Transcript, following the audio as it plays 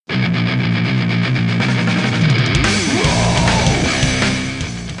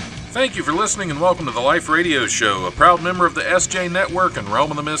Thank you for listening and welcome to the Life Radio Show, a proud member of the SJ Network and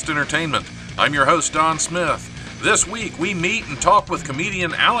Realm of the Mist Entertainment. I'm your host, Don Smith. This week, we meet and talk with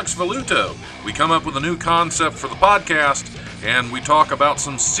comedian Alex Voluto. We come up with a new concept for the podcast, and we talk about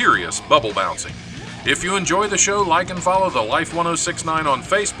some serious bubble bouncing. If you enjoy the show, like and follow the Life 1069 on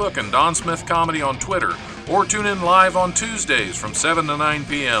Facebook and Don Smith Comedy on Twitter, or tune in live on Tuesdays from 7 to 9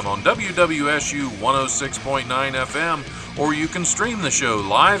 p.m. on WWSU 106.9 FM, or you can stream the show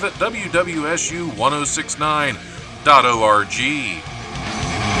live at WWSU1069.org.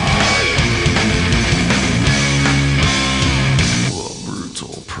 The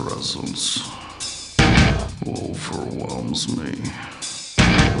brutal presence overwhelms me.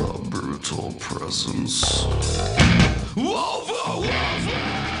 The brutal presence overwhelms me.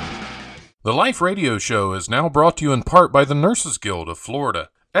 The Life Radio Show is now brought to you in part by the Nurses Guild of Florida,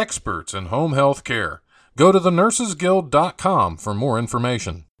 experts in home health care. Go to thenursesguild.com for more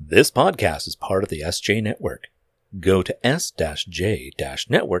information. This podcast is part of the SJ Network. Go to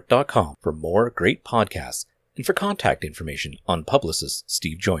s-j-network.com for more great podcasts and for contact information on publicist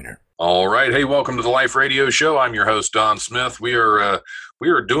Steve Joyner. All right. Hey, welcome to the Life Radio Show. I'm your host, Don Smith. We are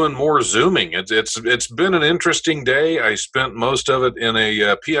doing more Zooming. It's been an interesting day. I spent most of it in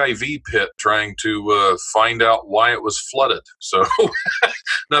a PIV pit trying to find out why it was flooded. So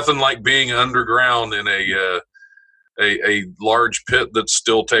nothing like being underground in a large pit that's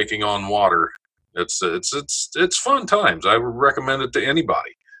still taking on water. It's fun times. I would recommend it to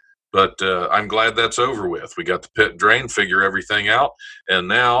anybody. But I'm glad that's over with. We got the pit drain, figure everything out, and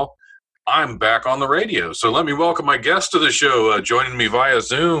now I'm back on the radio. So let me welcome my guest to the show, joining me via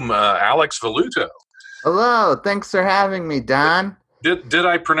Zoom, Alex Voluto. Hello, thanks for having me, Don. Did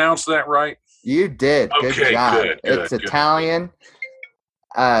I pronounce that right? You did. Okay, good job. Good, it's Italian.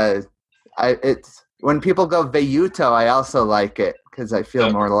 It's when people go Veuto, I also like it because I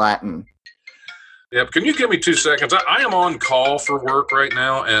feel more Latin. Yep. Can you give me 2 seconds? I am on call for work right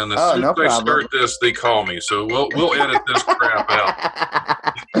now, and as soon as I start this, they call me. So we'll edit this crap out.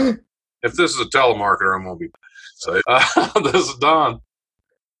 If this is a telemarketer, I'm gonna be. So this is Don.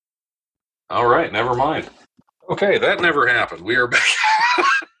 All right, never mind. Okay, that never happened. We are back.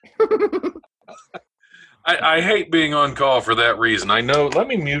 I hate being on call for that reason. I know. Let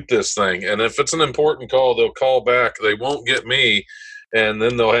me mute this thing, and if it's an important call, they'll call back. They won't get me. And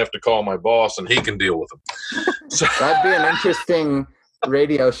then they'll have to call my boss, and he can deal with them. So, that'd be an interesting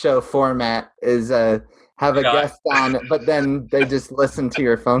radio show format, is have a guest on, but then they just listen to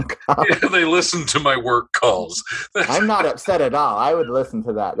your phone call. Yeah, they listen to my work calls. I'm not upset at all. I would listen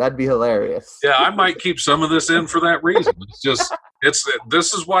to that. That'd be hilarious. Yeah, I might keep some of this in for that reason.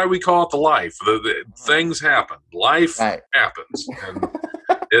 This is why we call it the life. The things happen. Life happens. And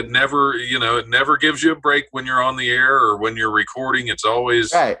it never gives you a break when you're on the air or when you're recording. It's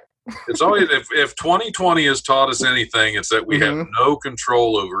always It's always if 2020 has taught us anything, it's that we have no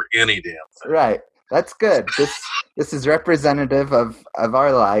control over any damn thing. Right. That's good. This is representative of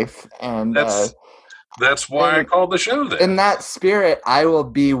our life, and that's why I called the show that. In that spirit, I will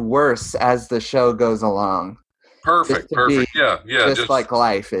be worse as the show goes along. Perfect. Yeah. Just like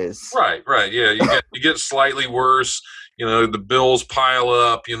life is. Right. Yeah, you get slightly worse. You know, the bills pile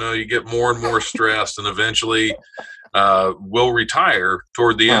up. You know, you get more and more stressed, and eventually, we'll retire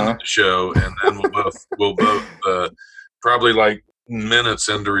toward the end of the show, and then we'll both probably like minutes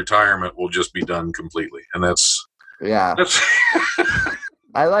into retirement, we'll just be done completely, and that's.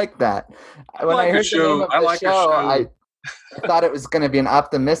 I like that. When I heard the name of the show, I thought it was going to be an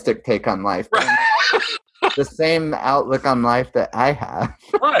optimistic take on life. Right. The same outlook on life that I have.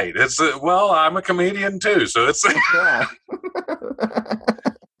 Right. I'm a comedian too, so it's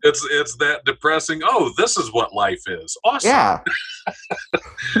it's that depressing. Oh, this is what life is. Awesome. Yeah.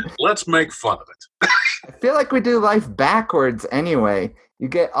 Let's make fun of it. I feel like we do life backwards anyway. You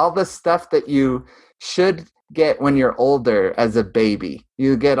get all the stuff that you should get when you're older as a baby.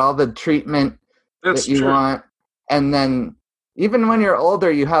 You get all the treatment that you want, and then even when you're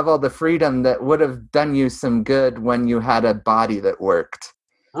older, you have all the freedom that would have done you some good when you had a body that worked.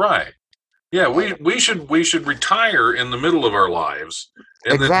 Right. Yeah, we should retire in the middle of our lives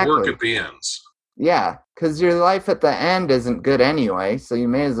and then work at the ends. Yeah, because your life at the end isn't good anyway, so you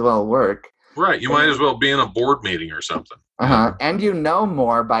may as well work. Right, you might as well be in a board meeting or something. And you know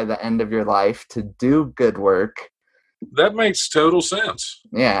more by the end of your life to do good work. That makes total sense.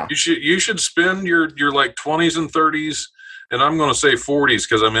 Yeah. You should spend your like 20s and 30s, and I'm going to say 40s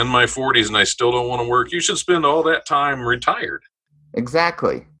because I'm in my 40s and I still don't want to work. You should spend all that time retired.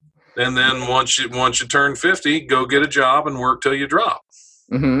 Exactly. And then once you turn 50, go get a job and work till you drop.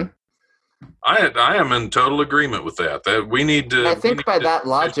 Mm-hmm. I am in total agreement with that. That we need to. I think by that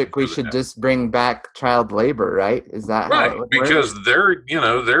logic, we should just bring back child labor, right? Is that how it would because work?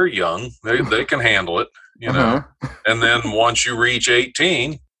 they're young. They can handle it, And then once you reach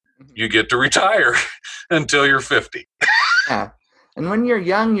 18, you get to retire until you're 50. Yeah. And when you're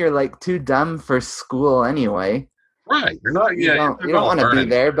young, you're like too dumb for school anyway. Right. You're not. You don't want to be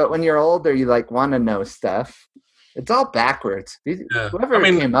there. But when you're older, you like want to know stuff. It's all backwards. Whoever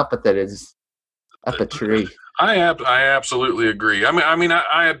came up with it is up a tree. I absolutely agree.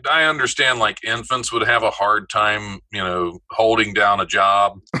 I understand like infants would have a hard time, holding down a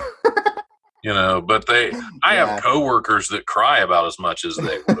job, but I have coworkers that cry about as much as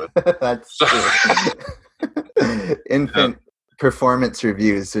they would. That's true. Infant performance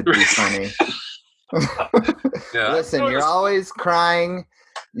reviews would be funny. Listen, you're always crying.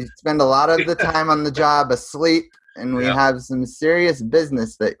 You spend a lot of the time on the job asleep, and we have some serious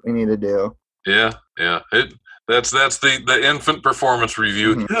business that we need to do. Yeah. That's the infant performance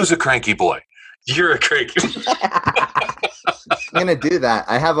review. Mm-hmm. Who's a cranky boy? You're a cranky. I'm gonna do that.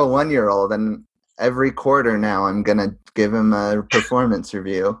 I have a 1-year-old, and every quarter now I'm gonna give him a performance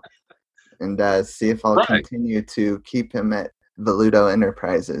review and see if I'll continue to keep him at Voluto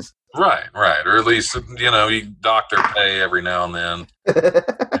Enterprises. Right, or at least you doctor pay every now and then.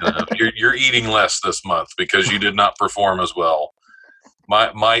 You're eating less this month because you did not perform as well.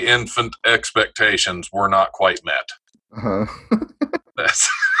 My infant expectations were not quite met. That's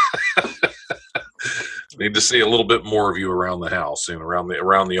need to see a little bit more of you around the house and around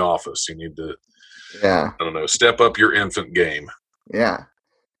the office. You need to, I don't know, step up your infant game. Yeah,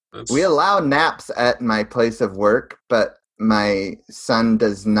 we allow naps at my place of work, but my son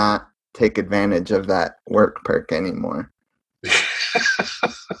does not take advantage of that work perk anymore.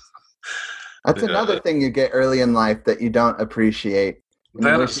 That's another thing you get early in life that you don't appreciate.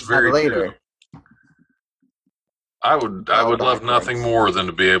 That is very later. True. I would love nothing more than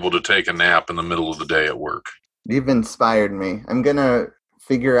to be able to take a nap in the middle of the day at work. You've inspired me. I'm going to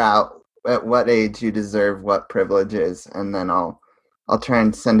figure out at what age you deserve what privileges, and then I'll try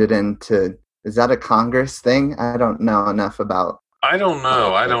and send it in to. Is that a Congress thing? I don't know enough about. I don't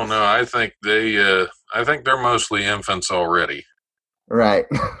know. I think they're mostly infants already. Right.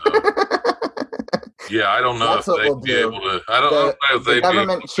 Yeah, I don't know if they'd be able to. I don't know if the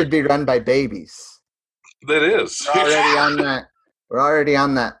government should be run by babies. That is. We're already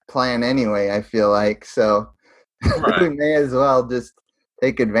on that plan anyway, I feel like. So we may as well just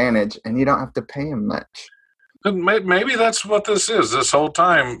take advantage, and you don't have to pay them much. Maybe that's what this is. This whole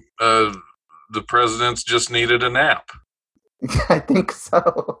time, the president's just needed a nap. I think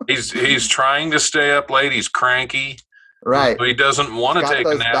so. He's trying to stay up late. He's cranky. Right. But he doesn't want to take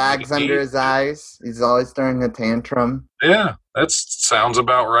a nap. He's got those bags under his eyes. He's always throwing a tantrum. Yeah, that sounds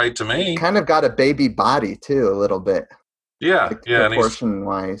about right to me. Kind of got a baby body, too, a little bit. Yeah,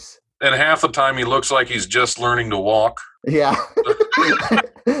 proportion-wise. And half the time he looks like he's just learning to walk. Yeah.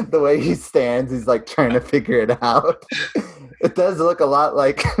 The way he stands, he's like trying to figure it out. It does look a lot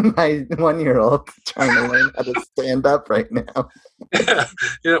like my 1-year-old trying to learn how to stand up right now.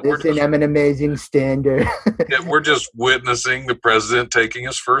 I'm an amazing stander. We're just witnessing the president taking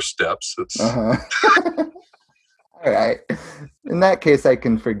his first steps. All right. In that case, I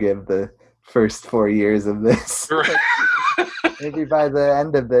can forgive the first 4 years of this. Maybe by the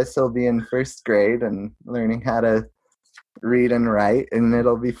end of this, he'll be in first grade and learning how to read and write, and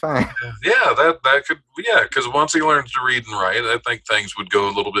it'll be fine. Yeah, that could. Yeah, because once he learns to read and write, I think things would go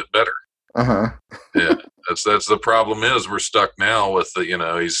a little bit better. Yeah, that's the problem. Is we're stuck now with the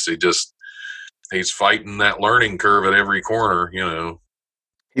he's fighting that learning curve at every corner.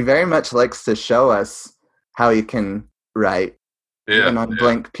 He very much likes to show us how he can write, even on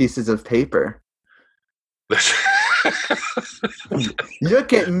blank pieces of paper.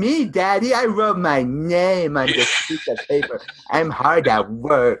 Look at me, Daddy. I wrote my name on this piece of paper. I'm hard at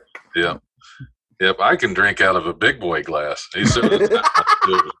work. Yeah. Yep, I can drink out of a big boy glass. He said it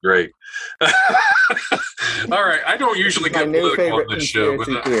was great. All right, I don't usually get political on this show.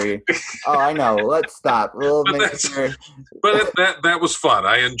 Theory. Oh, I know. Let's stop. We'll make sure. But that was fun.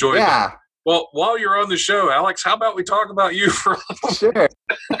 I enjoyed it. Well, while you're on the show, Alex, how about we talk about you for a little Sure.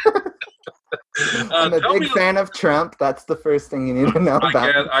 I'm a big fan of Trump. That's the first thing you need to know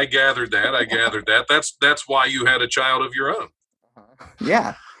about. I gathered that. That's why you had a child of your own.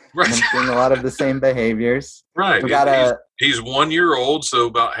 Yeah. Right. I'm seeing a lot of the same behaviors. Right. He's 1 year old, so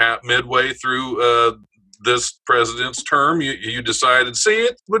about midway through this president's term, you decided,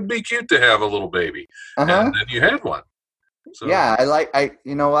 it would be cute to have a little baby. And then you had one. So Yeah,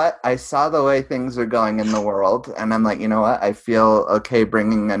 you know what? I saw the way things are going in the world, and I'm like, you know what? I feel okay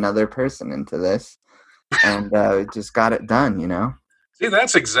bringing another person into this, and just got it done, you know? see,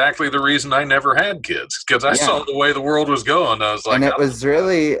 that's exactly the reason I never had kids, because I saw Yeah. the way the world was going. I was like, And it was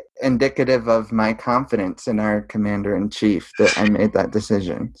really indicative of my confidence in our commander-in-chief that I made that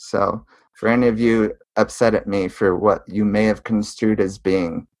decision. So for any of you upset at me for what you may have construed as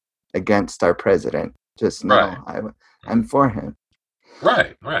being against our president, just know I'm for him.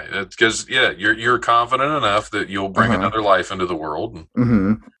 right. It's because you're confident enough that you'll bring another life into the world.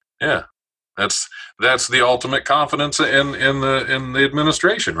 And, yeah, that's the ultimate confidence in the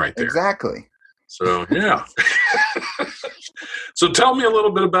administration right there. Exactly. So yeah. So tell me a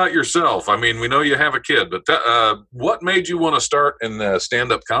little bit about yourself. I mean, we know you have a kid, but what made you want to start in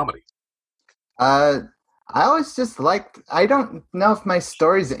stand-up comedy? I always just liked, I don't know if my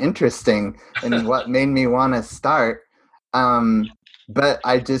story's interesting and what made me want to start, but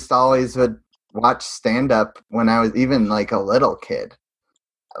I just always would watch stand-up when I was even like a little kid,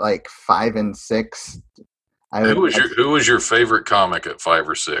 like 5 and 6. Who was your favorite comic at 5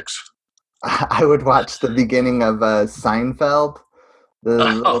 or 6? I would watch the beginning of Seinfeld, the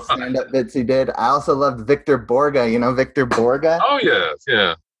little stand-up bits he did. I also loved Victor Borga. You know Victor Borga? Oh, yeah.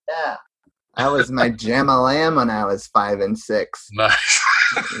 Yeah. That was my jam-a-lamb when I was 5 and 6. Nice.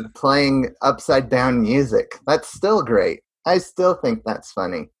 Playing upside-down music. That's still great. I still think that's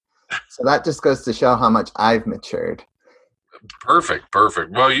funny. So that just goes to show how much I've matured. Perfect.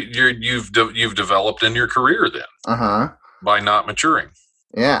 Well, you've developed in your career then. By not maturing.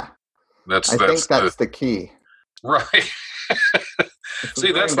 Yeah. I think that's the key. Right.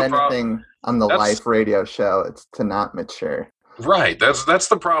 See, that's the problem. On the Life radio show, it's to not mature. Right. That's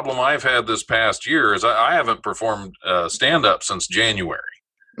the problem I've had this past year is I haven't performed stand-up since January.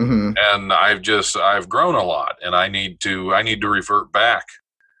 And I've grown a lot, and I need to revert back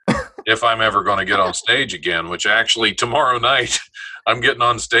if I'm ever going to get on stage again, which actually tomorrow night I'm getting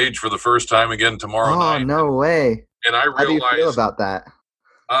on stage for the first time again tomorrow night. Oh, no way. And I realized, how do you feel about that?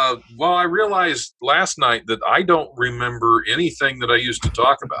 Well, I realized last night that I don't remember anything that I used to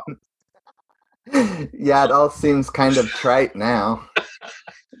talk about. Yeah, it all seems kind of trite now.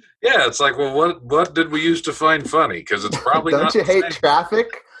 Yeah, it's like, well, what did we used to find funny? Because it's probably Don't you hate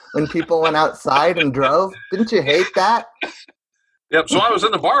traffic when people went outside and drove? Didn't you hate that? Yep. So I was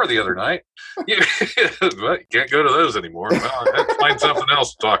in the bar the other night. Can't go to those anymore. Well, I have to find something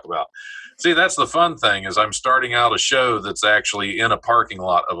else to talk about. See, that's the fun thing is I'm starting out a show that's actually in a parking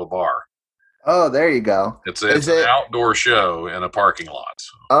lot of a bar. Oh, there you go. It's an outdoor show in a parking lot.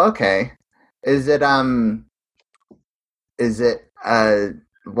 So. Okay. Is it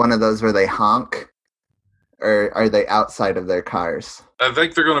one of those where they honk, or are they outside of their cars? I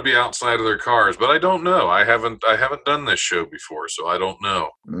think they're going to be outside of their cars, but I don't know. I haven't done this show before, so I don't know.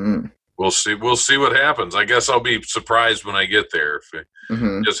 We'll see what happens. I guess I'll be surprised when I get there if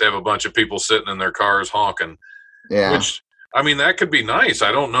just have a bunch of people sitting in their cars honking. Yeah. Which, I mean, that could be nice.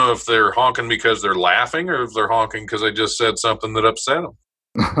 I don't know if they're honking because they're laughing or if they're honking because I just said something that upset them.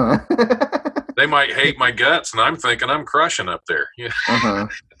 They might hate my guts, and I'm thinking I'm crushing up there. Yeah.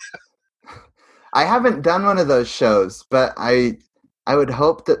 I haven't done one of those shows, but I would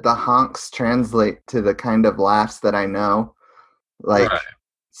hope that the honks translate to the kind of laughs that I know. Like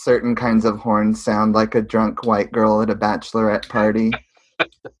certain kinds of horns sound like a drunk white girl at a bachelorette party.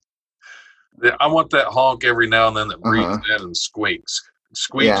 I want that honk every now and then that breathes in and squeaks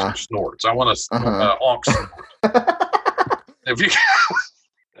or snorts. I want a honk snort.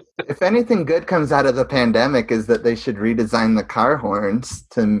 If anything good comes out of the pandemic is that they should redesign the car horns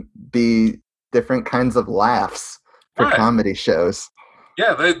to be different kinds of laughs for comedy shows.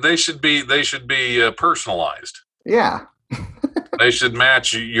 Yeah, they should be personalized. Yeah. They should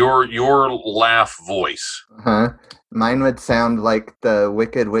match your laugh voice. Mine would sound like the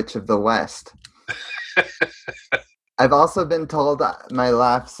Wicked Witch of the West. I've also been told my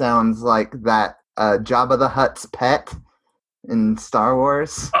laugh sounds like that Jabba the Hutt's pet in Star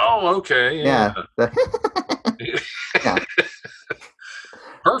Wars. Oh, okay. Yeah. Yeah.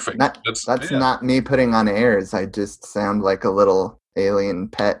 Perfect. That's not me putting on airs. I just sound like a little alien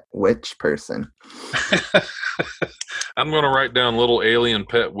pet witch person. I'm going to write down little alien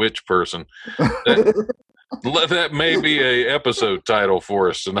pet witch person. That may be a episode title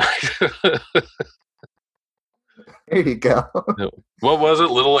for us tonight. There you go. What was it?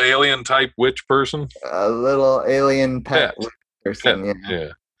 Little alien type witch person? A little alien pet witch person. Yeah.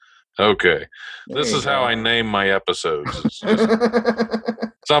 Okay. This is how I name my episodes. It's just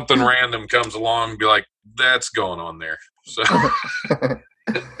something random comes along and be like, that's going on there. So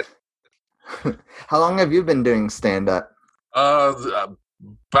How long have you been doing stand-up? About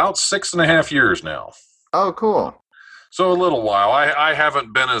 6.5 years now. Oh, cool. So a little while. I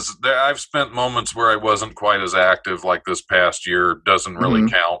haven't been I've spent moments where I wasn't quite as active, like this past year doesn't really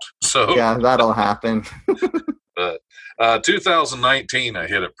count. So yeah, that'll happen. But 2019, I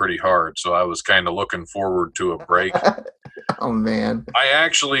hit it pretty hard, so I was kind of looking forward to a break. Oh man! I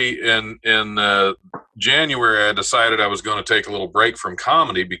actually in January I decided I was going to take a little break from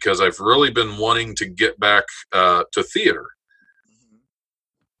comedy because I've really been wanting to get back to theater,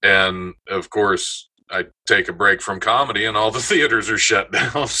 and of course I take a break from comedy and all the theaters are shut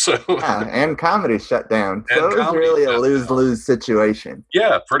down. So and comedy shut down. So it was really a lose-lose situation.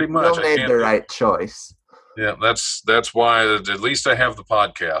 Yeah, pretty much. You made the right choice. Yeah, that's why at least I have the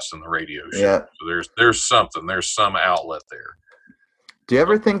podcast and the radio show. Yeah. So there's some outlet there. Do you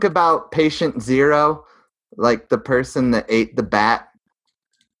ever think about patient zero, like the person that ate the bat?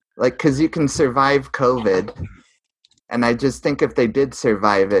 Like, because you can survive COVID, and I just think if they did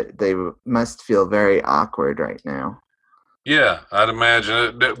survive it, they must feel very awkward right now. Yeah, I'd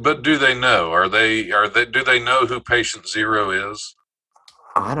imagine it. But do they know? Do they know who patient zero is?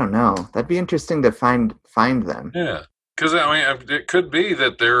 I don't know. That'd be interesting to find them. Yeah, because I mean, it could be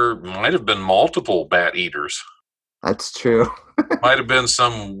that there might have been multiple bat eaters. That's true. Might have been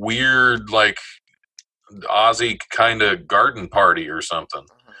some weird, like, Aussie kind of garden party or something.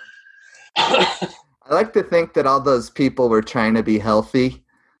 I like to think that all those people were trying to be healthy.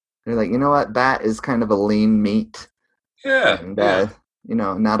 They're like, you know what? Bat is kind of a lean meat. Yeah. And,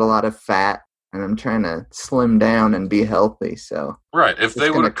 not a lot of fat. And I'm trying to slim down and be healthy. So right, if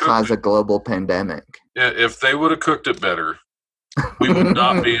they would have cause a global pandemic. Yeah, if they would have cooked it better, we would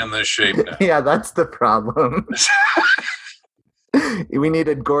not be in this shape now. Yeah, that's the problem. We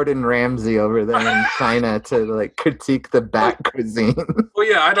needed Gordon Ramsay over there in China to like critique the bat cuisine. Well,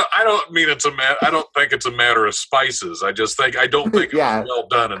 yeah, I don't mean I don't think it's a matter of spices. I just think I don't think it was well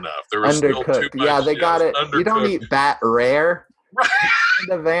done enough. There was undercooked. Still too much. Yeah, they got it. You don't eat bat rare. Right. What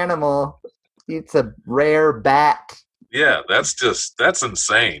kind of animal eats a rare bat? Yeah, that's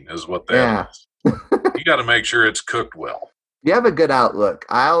insane, is what that is. You got to make sure it's cooked well. You have a good outlook.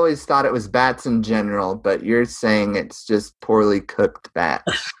 I always thought it was bats in general, but you're saying it's just poorly cooked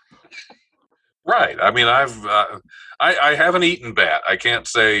bats. Right. I mean, I haven't eaten bat. I can't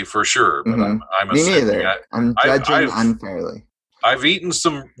say for sure, but I'm Me neither. I'm judging unfairly. I've eaten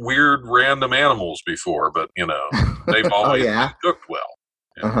some weird random animals before, but they've always been cooked well.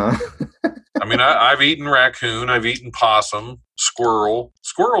 I mean, I've eaten raccoon. I've eaten possum, squirrel.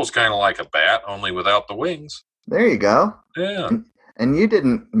 Squirrel's kind of like a bat, only without the wings. There you go. Yeah. And you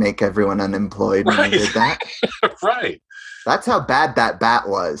didn't make everyone unemployed when you did that. Right. That's how bad that bat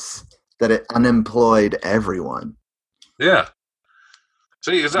was, that it unemployed everyone. Yeah.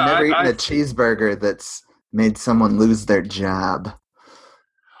 See, I've never eaten a cheeseburger that's made someone lose their job.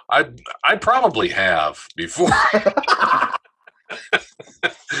 I probably have before.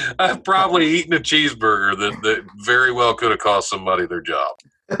 I've probably eaten a cheeseburger that very well could have cost somebody their job.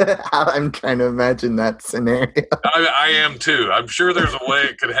 I'm trying to imagine that scenario. I am too. I'm sure there's a way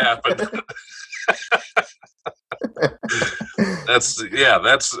it could happen. That's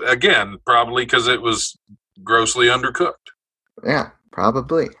again probably because it was grossly undercooked. Yeah,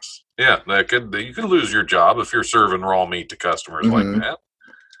 probably. Yeah, you could lose your job if you're serving raw meat to customers like that.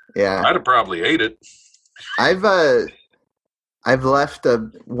 Yeah, I'd have probably ate it. I've left a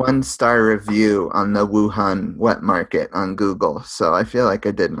 1-star review on the Wuhan wet market on Google, so I feel like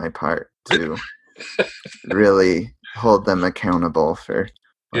I did my part to really hold them accountable for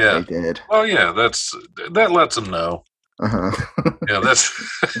what they did. Well, yeah, that lets them know. Yeah, that's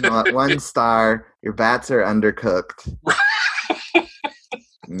 1 star. Your bats are undercooked.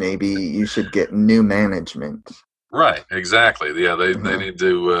 Maybe you should get new management. Right, exactly. Yeah, they need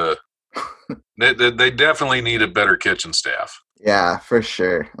to. They definitely need a better kitchen staff. Yeah, for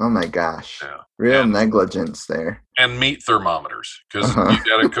sure. Oh my gosh. Yeah. Real negligence there. And meat thermometers, because you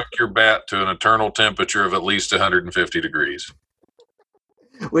got to cook your bat to an eternal temperature of at least 150 degrees.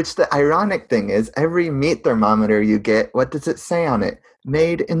 Which the ironic thing is, every meat thermometer you get, what does it say on it?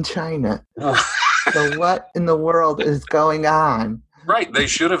 Made in China. So what in the world is going on? Right. They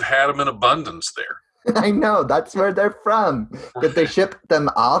should have had them in abundance there. I know. That's where they're from. Did they ship them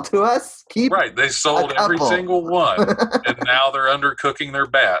all to us? Right. They sold every single one. And now they're undercooking their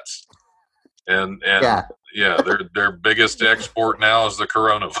bats. And their biggest export now is the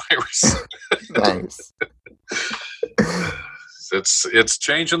coronavirus. Nice. It's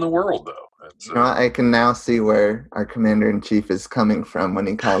changing the world, though. I can now see where our commander-in-chief is coming from when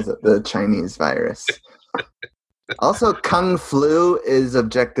he calls it the Chinese virus. Also, Kung Flu is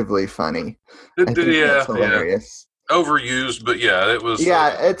objectively funny. I think that's hilarious. overused, but yeah, it was.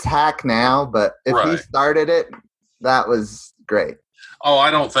 Yeah, it's hack now, but if he started it, that was great. Oh,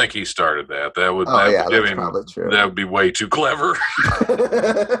 I don't think he started that. That would that's probably true. That would be way too clever.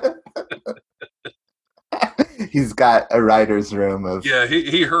 He's got a writer's room of. Yeah,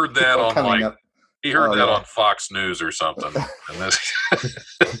 he heard that on on Fox News or something. And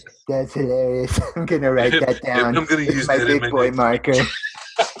that's hilarious. I'm gonna write that down. I'm gonna use my big boy marker.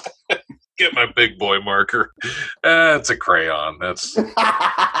 Get my big boy marker. It's a crayon. That's his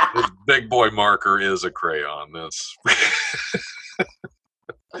big boy marker is a crayon. That's.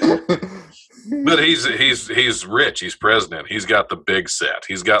 But he's rich. He's president. He's got the big set.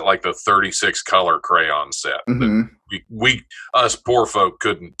 He's got like the 36 color crayon set that we us poor folk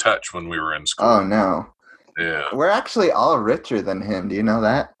couldn't touch when we were in school. Oh no. Yeah. We're actually all richer than him. Do you know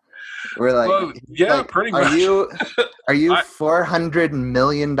that? We're like, pretty much. Are you $400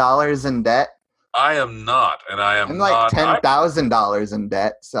 million in debt? I am not, and I'm like $10,000 in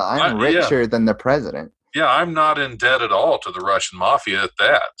debt, so I'm richer than the president. Yeah, I'm not in debt at all to the Russian mafia at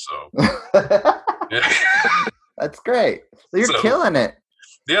that. So that's great. You're killing it.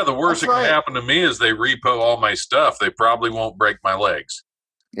 Yeah, the worst that can happen to me is they repo all my stuff. They probably won't break my legs.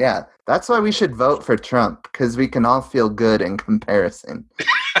 Yeah, that's why we should vote for Trump, because we can all feel good in comparison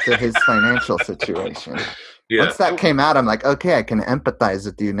to his financial situation. Yeah. Once that came out, I'm like, okay, I can empathize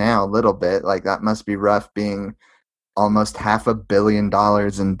with you now a little bit. Like, that must be rough being almost $500 million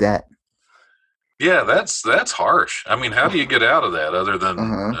in debt. Yeah, that's harsh. I mean, how do you get out of that other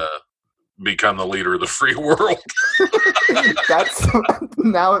than become the leader of the free world?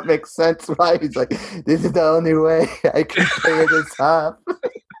 Now it makes sense why he's like, this is the only way I can pay this off.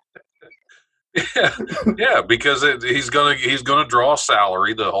 Yeah, because he's gonna draw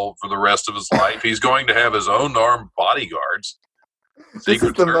salary for the rest of his life. He's going to have his own armed bodyguards. This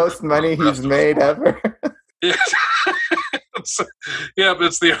is the most money he's made ever. Yeah. Yeah,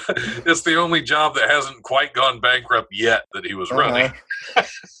 but it's the only job that hasn't quite gone bankrupt yet that he was running.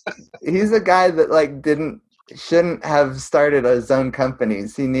 He's a guy that shouldn't have started his own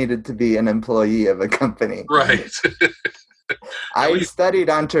companies. He needed to be an employee of a company. Right. I studied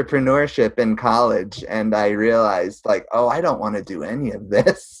entrepreneurship in college, and I realized, I don't want to do any of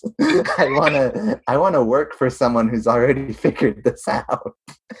this. I want to work for someone who's already figured this out.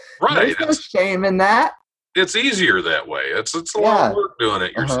 Right. There's no shame in that. It's easier that way. It's a lot of work doing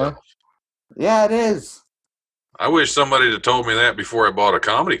it yourself. Yeah, it is. I wish somebody had told me that before I bought a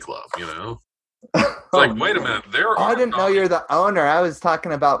comedy club, you know? It's like, wait a minute. I didn't know you're the owner. I was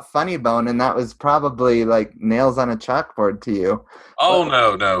talking about Funny Bone, and that was probably like nails on a chalkboard to you. Oh,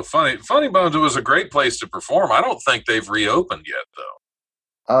 no. Funny Bones, it was a great place to perform. I don't think they've reopened yet, though.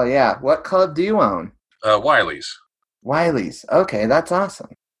 Oh, yeah. What club do you own? Wiley's. Wiley's. Okay, that's awesome.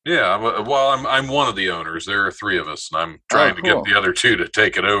 Yeah, well, I'm one of the owners. There are three of us, and I'm trying to get the other two to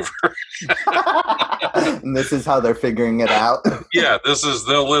take it over. And this is how they're figuring it out. Yeah,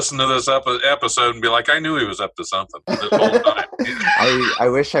 they'll listen to this episode and be like, I knew he was up to something this whole time. I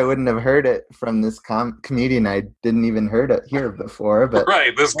wish I wouldn't have heard it from this comedian I didn't even hear before. But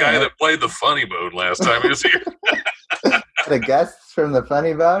right, this guy that played the Funny Bone last time he was here. The guests from the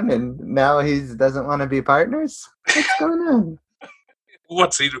Funny Bone, and now he doesn't want to be partners? What's going on?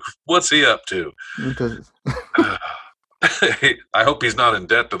 What's he up to? I hope he's not in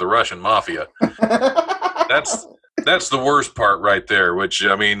debt to the Russian mafia. That's the worst part right there, which,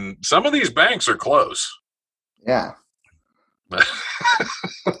 I mean, some of these banks are close. Yeah.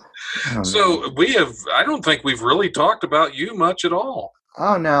 So I don't think we've really talked about you much at all.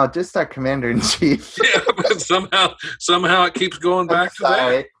 Oh no, just our commander-in-chief. Yeah, but somehow it keeps going back to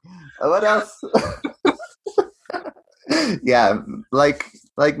that. What else? Yeah, like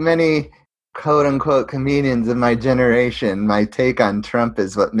many quote-unquote comedians of my generation, my take on Trump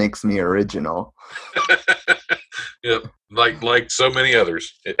is what makes me original. Yep, like so many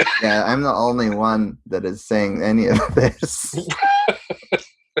others. Yeah, I'm the only one that is saying any of this.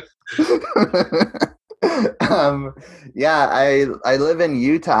 Yeah, I live in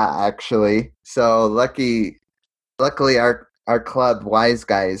Utah, actually. So luckily our club, Wise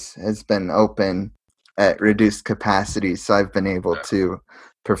Guys, has been open at reduced capacity, so I've been able to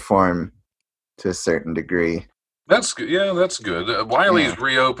perform to a certain degree. That's good. Yeah, that's good. Wiley's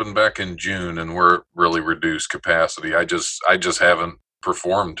reopened back in June, and we're really reduced capacity. I just haven't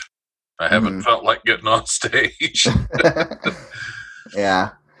performed. I haven't felt like getting on stage. Yeah,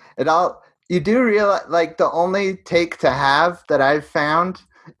 you do realize, like, the only take to have that I've found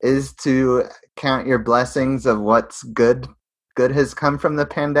is to count your blessings of what's good has come from the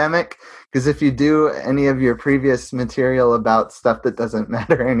pandemic. Because if you do any of your previous material about stuff that doesn't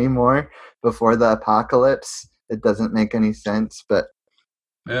matter anymore before the apocalypse, it doesn't make any sense. But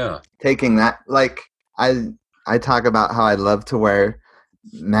yeah, taking that, like, I talk about how I love to wear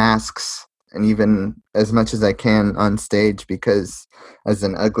masks, and even as much as I can on stage, because as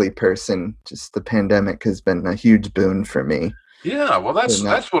an ugly person, just the pandemic has been a huge boon for me. Yeah, well, that's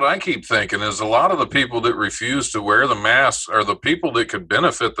what I keep thinking is a lot of the people that refuse to wear the masks are the people that could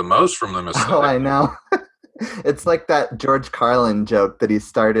benefit the most from them. Oh, I know. It's like that George Carlin joke that he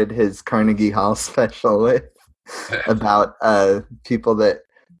started his Carnegie Hall special with about people that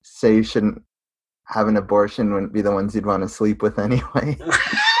say you shouldn't have an abortion wouldn't be the ones you'd want to sleep with anyway.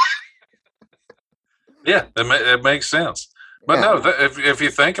 Yeah, it makes sense. But Yeah. no, if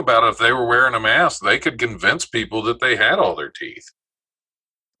you think about it, if they were wearing a mask, they could convince people that they had all their teeth.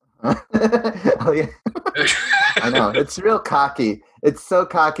 Oh, yeah. I know. It's real cocky. It's so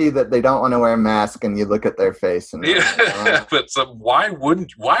cocky that they don't want to wear a mask, and you look at their face. And Yeah, but why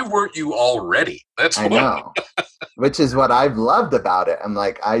weren't you already? That's I know. Which is what I've loved about it. I'm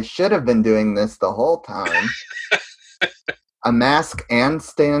like, I should have been doing this the whole time. A mask and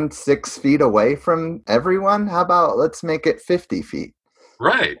stand 6 feet away from everyone? How about let's make it 50 feet?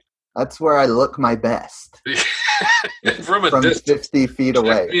 Right. That's where I look my best. From distance. 50 feet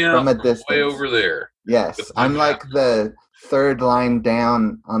away. From a distance. Way over there. Yes. I'm like the third line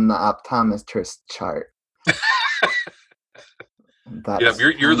down on the optometrist chart. Yeah,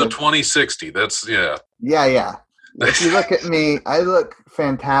 you're the 2060. That's, yeah. Yeah. If you look at me, I look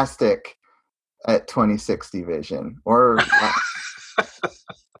fantastic at 2060 vision, or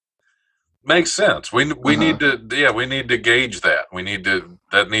makes sense. We need to gauge that.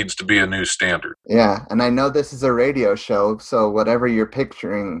 That needs to be a new standard. Yeah, and I know this is a radio show, so whatever you're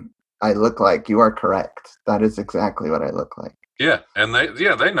picturing I look like, you are correct. That is exactly what I look like. Yeah, and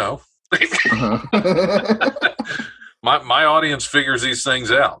they know. Uh-huh. My audience figures these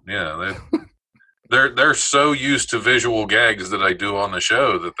things out. Yeah, they're so used to visual gags that I do on the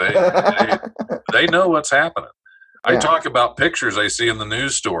show that they know what's happening. I talk about pictures I see in the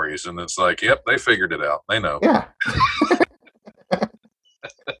news stories, and it's like, yep, they figured it out. They know. Yeah.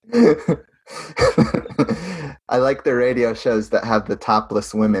 I like the radio shows that have the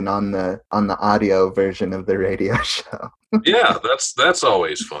topless women on the audio version of the radio show. Yeah, that's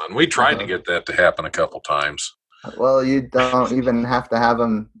always fun. We tried to get that to happen a couple times. Well, you don't even have to have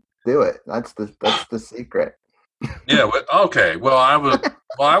them do it. That's the secret. Yeah. Okay. Well,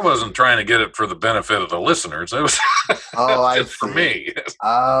 I wasn't trying to get it for the benefit of the listeners. It was just for me.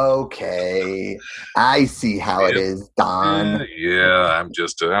 Okay, I see how it is, Don. Yeah,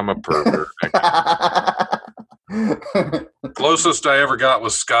 I'm a pervert. Closest I ever got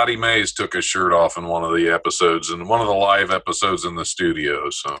was Scotty Mays took his shirt off in one of the episodes, in one of the live episodes in the studio.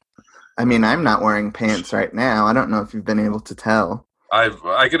 So, I mean, I'm not wearing pants right now. I don't know if you've been able to tell.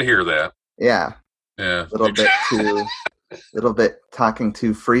 I could hear that. Yeah. Yeah. A little bit talking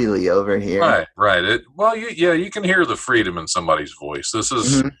too freely over here. Right. You can hear the freedom in somebody's voice. This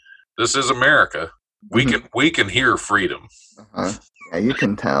is America. We can hear freedom. Uh-huh. Yeah, you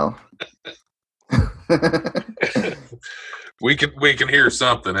can tell. we can hear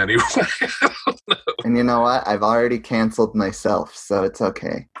something anyway. And you know what? I've already canceled myself, so it's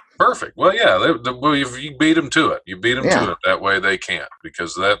okay. Perfect. Well, yeah, you beat them to it. You beat them to it. That way they can't,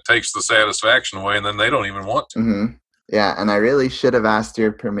 because that takes the satisfaction away, and then they don't even want to. Mm-hmm. Yeah, and I really should have asked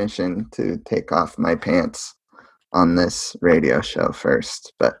your permission to take off my pants on this radio show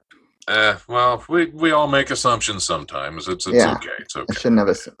first, but well, we all make assumptions sometimes. It's okay. It's okay. I shouldn't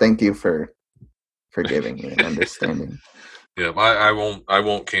have. Thank you for forgiving me and understanding. Yeah, I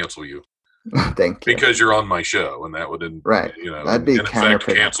won't cancel you. Thank you. Because you're on my show, and that would, that'd be in effect,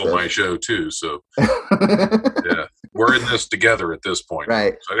 cancel my show too. So, yeah, we're in this together at this point.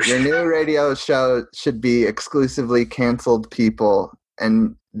 Right. Your new radio show should be exclusively canceled people,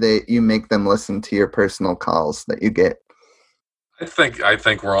 and you make them listen to your personal calls that you get. I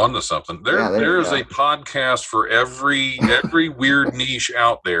think we're on to something. There is a podcast for every weird niche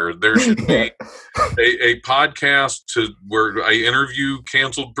out there. There should be a podcast where I interview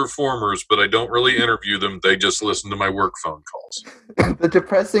canceled performers, but I don't really interview them. They just listen to my work phone calls. The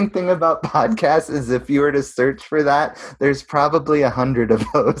depressing thing about podcasts is if you were to search for that, there's probably 100 of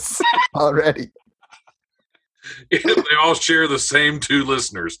those already. Yeah, they all share the same 2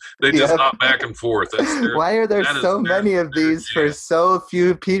 listeners. They just hop back and forth. Why are there so many of these for so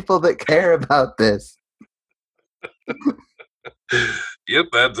few people that care about this? Yep,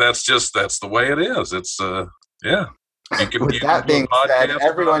 that's the way it is. It's yeah. With that being said,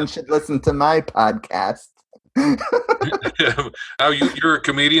 everyone should listen to my podcast. Now you're a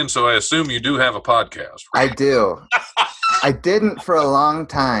comedian, so I assume you do have a podcast. Right? I do. I didn't for a long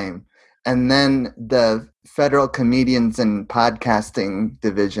time. And then the Federal Comedians and Podcasting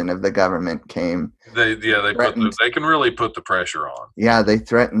Division of the government came. They can really put the pressure on. Yeah, they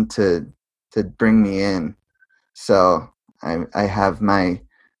threatened to bring me in. So I have my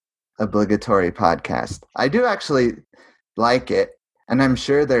obligatory podcast. I do actually like it, and I'm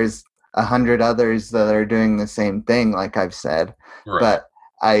sure there's 100 others that are doing the same thing, like I've said. Right. But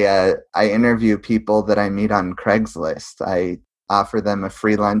I interview people that I meet on Craigslist. I offer them a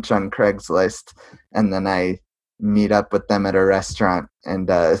free lunch on Craigslist, and then I meet up with them at a restaurant and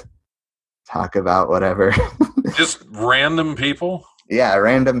talk about whatever. Just random people? Yeah,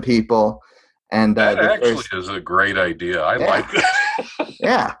 random people. And that actually is a great idea. I like that.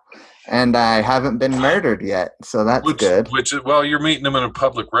 Yeah. And I haven't been murdered yet, so that's good. Which is, well, you're meeting them in a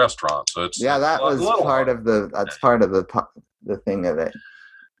public restaurant, so it's that was part of the thing of it.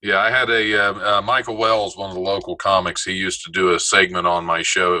 Yeah, I had a Michael Wells, one of the local comics. He used to do a segment on my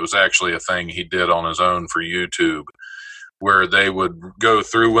show. It was actually a thing he did on his own for YouTube, where they would go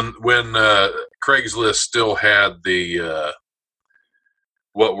through when Craigslist still had the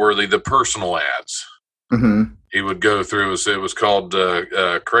the personal ads. Mm-hmm. He would go through. It was called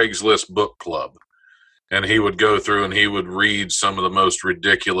Craigslist Book Club, and he would go through and he would read some of the most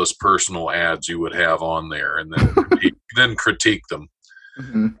ridiculous personal ads you would have on there, and then critique them.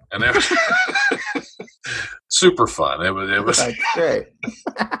 Mm-hmm. And that was super fun. It was That's great.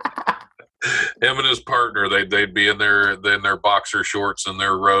 Him and his partner, they'd be in their boxer shorts and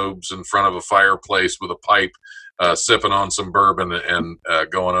their robes in front of a fireplace with a pipe, sipping on some bourbon and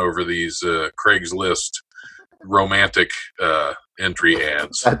going over these Craigslist romantic entry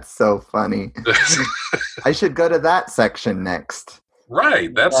ads. That's so funny. I should go to that section next.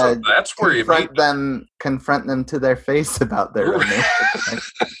 Right, that's where you confront them to their face about their romantic.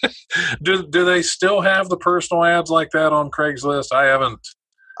 Do they still have the personal ads like that on Craigslist? I haven't.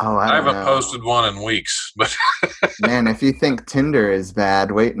 Oh, I haven't posted one in weeks. But man, if you think Tinder is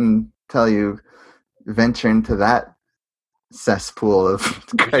bad, wait until you venture into that cesspool of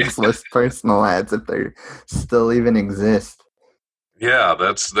Craigslist personal ads, if they still even exist. Yeah,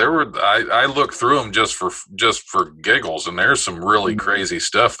 I looked through them just for giggles, and there's some really crazy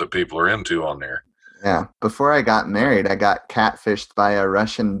stuff that people are into on there. Yeah, before I got married, I got catfished by a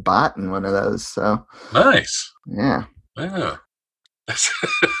Russian bot in one of those. So nice. Yeah.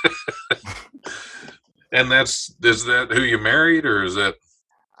 And is that who you married, or is that?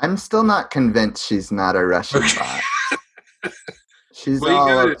 I'm still not convinced she's not a Russian bot. She's you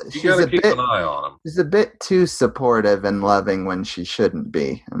gotta keep an eye on him. She's a bit too supportive and loving when she shouldn't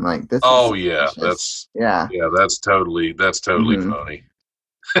be. I'm like, this. Oh yeah, that's totally phony.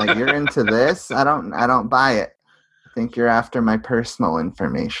 Like, you're into this? I don't buy it. I think you're after my personal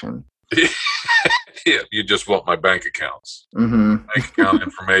information. Yeah, you just want my bank accounts, bank account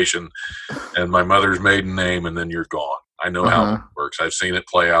information, and my mother's maiden name, and then you're gone. I know how it works. I've seen it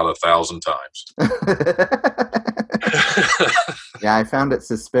play out 1,000 times. Yeah, I found it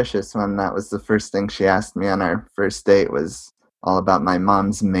suspicious when that was the first thing she asked me on our first date, was all about my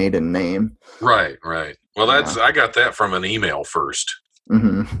mom's maiden name. Right. Well, I got that from an email first.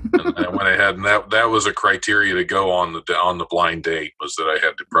 Mm-hmm. And I went ahead, and that was a criteria to go on the blind date, was that I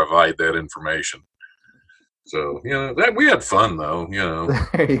had to provide that information. So, that we had fun though,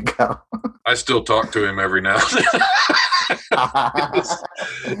 There you go. I still talk to him every now and then.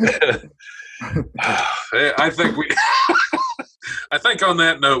 I think on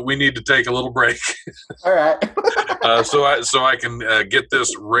that note, we need to take a little break. All right. So I can get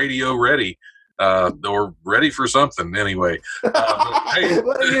this radio ready. Or ready for something anyway. Hey,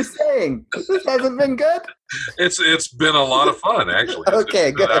 what are you saying? This hasn't been good? It's been a lot of fun, actually.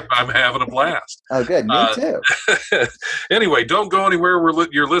 Okay, good. I'm having a blast. Oh, good. Me too. Anyway, don't go anywhere.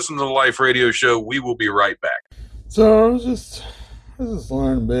 You're listening to the Life Radio Show. We will be right back. So I was just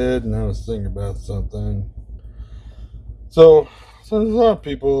lying in bed, and I was thinking about something. So there's a lot of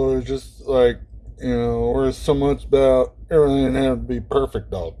people who are just like, worry so much about everything having to be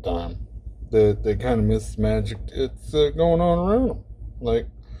perfect all the time, that they kind of miss the magic it's going on around them. Like,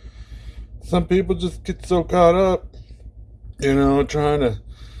 some people just get so caught up, trying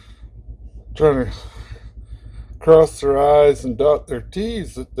to cross their I's and dot their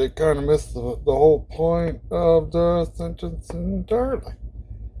T's, that they kind of miss the whole point of the sentence entirely.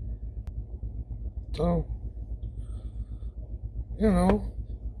 So,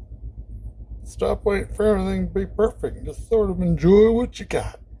 stop waiting for everything to be perfect and just sort of enjoy what you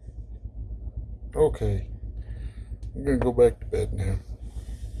got. Okay, I'm gonna go back to bed now.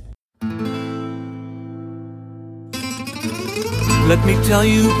 Let me tell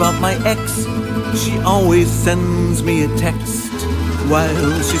you about my ex. She always sends me a text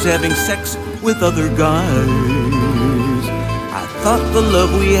while she's having sex with other guys. I thought the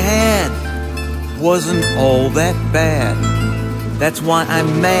love we had wasn't all that bad. That's why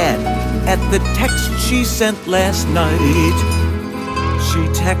I'm mad at the text she sent last night. She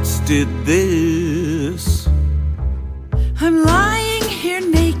texted this: I'm lying here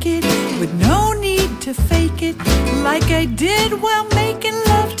naked with no need to fake it, like I did while making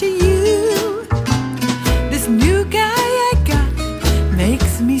love to you. This new guy I got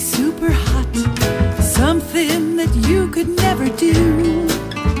makes me super hot, something that you could never do.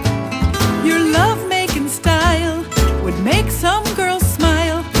 Your love-making style would make some girls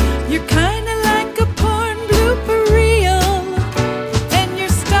smile. You're kinda like a porn blooper reel, and you're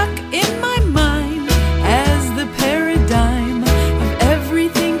stuck in my mind as the paradigm of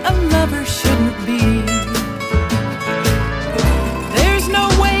everything a lover shouldn't be. There's no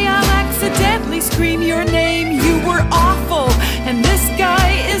way I'll accidentally scream your name. You were awful, and this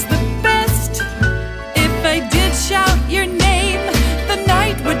guy is the best. If I did shout your name, the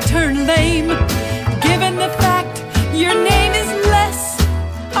night would turn lame, given the fact your name is less.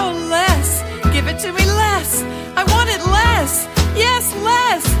 Oh, less. Give it to me less. I want it less. Yes,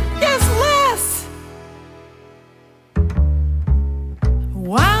 less. Yes, less.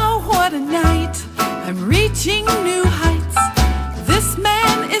 Wow, what a night. I'm reaching new heights. This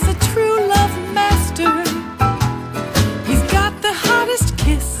man is a true love master. He's got the hottest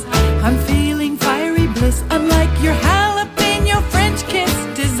kiss. I'm feeling fiery bliss, unlike your jalapeno French kiss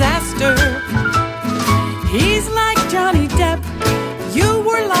disaster. He's like Johnny Depp. You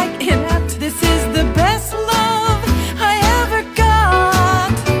were like inept. This is the best love I ever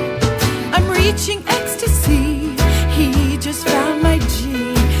got. I'm reaching ecstasy. He just found my G.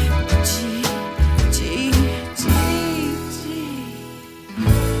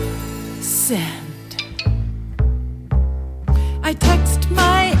 Send. I text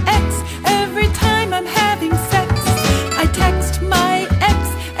my ex every time I'm having sex. I text my ex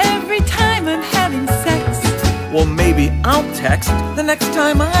every time I'm having sex. Well, maybe I'll text the next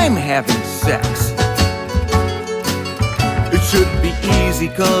time I'm having sex. It should be easy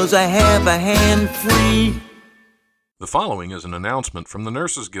 'cause I have a hand free. The following is an announcement from the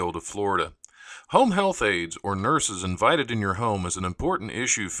Nurses Guild of Florida. Home health aides or nurses invited in your home is an important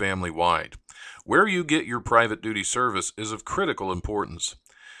issue family-wide. Where you get your private duty service is of critical importance.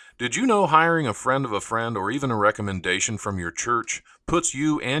 Did you know hiring a friend of a friend or even a recommendation from your church puts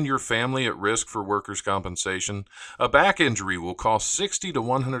you and your family at risk for workers' compensation? A back injury will cost $60,000 to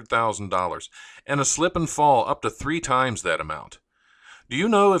 $100,000 and a slip and fall up to 3 times that amount. Do you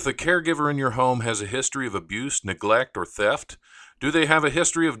know if the caregiver in your home has a history of abuse, neglect, or theft? Do they have a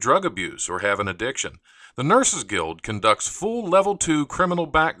history of drug abuse or have an addiction? The Nurses Guild conducts full Level 2 criminal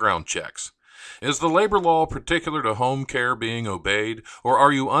background checks. Is the labor law particular to home care being obeyed, or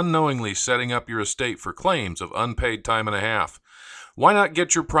are you unknowingly setting up your estate for claims of unpaid time and a half? Why not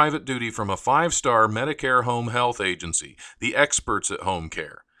get your private duty from a 5-star Medicare home health agency, the experts at home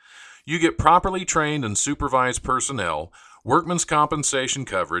care? You get properly trained and supervised personnel, workman's compensation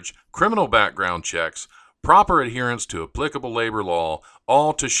coverage, criminal background checks, proper adherence to applicable labor law,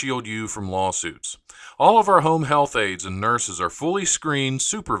 all to shield you from lawsuits. All of our home health aides and nurses are fully screened,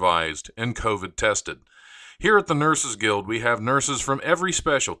 supervised, and COVID tested. Here at the Nurses Guild, we have nurses from every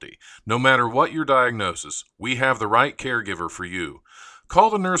specialty. No matter what your diagnosis, we have the right caregiver for you. Call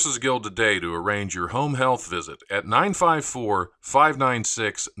the Nurses Guild today to arrange your home health visit at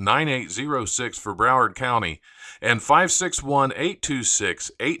 954-596-9806 for Broward County and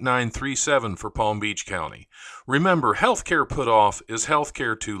 561-826-8937 for Palm Beach County. Remember, healthcare put off is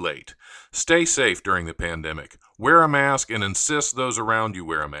healthcare too late. Stay safe during the pandemic. Wear a mask and insist those around you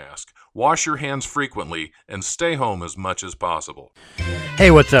wear a mask. Wash your hands frequently and stay home as much as possible. Hey,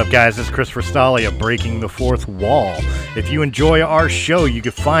 what's up, guys? This is Christopher Stolley of Breaking the Fourth Wall. If you enjoy our show, you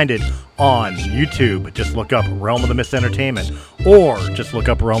can find it on YouTube. Just look up Realm of the Mist Entertainment, or just look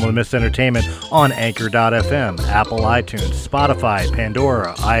up Realm of the Mist Entertainment on Anchor.fm, Apple iTunes, Spotify,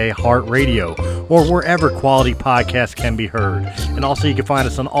 Pandora, iHeartRadio, or wherever quality podcasts can be heard. And also you can find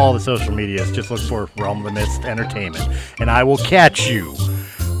us on all the social medias. Just look for Realm of the Mist Entertainment. And I will catch you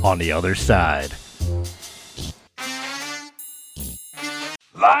on the other side.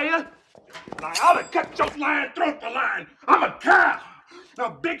 Liar! I ought to cut your lying throat the line. I'm a cow. A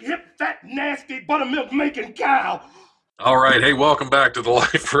big, hip, fat, nasty, buttermilk-making cow. All right. Hey, welcome back to the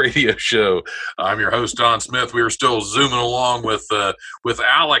Life Radio Show. I'm your host, Don Smith. We are still zooming along with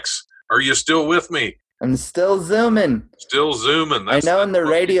Alex. Are you still with me? I'm still zooming. Still zooming. I know in the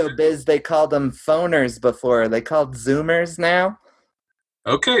radio biz they called them phoners before. They called zoomers now.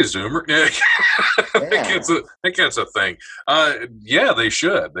 Okay, Zoomer. Yeah. I think that's a thing. Yeah, they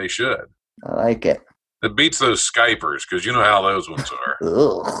should. They should. I like it. It beats those Skypers because you know how those ones are.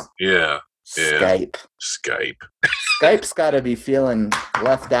 Ugh. Yeah. Skype. Skype's got to be feeling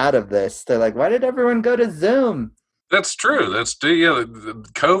left out of this. They're like, why did everyone go to Zoom? That's true. That's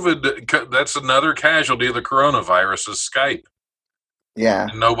COVID. That's another casualty of the coronavirus is Skype. Yeah.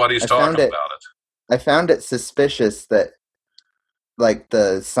 And nobody's talking about it. I found it suspicious that like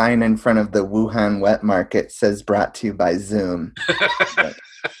the sign in front of the Wuhan wet market says brought to you by Zoom. But,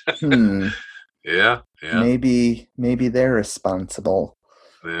 Yeah. Maybe they're responsible.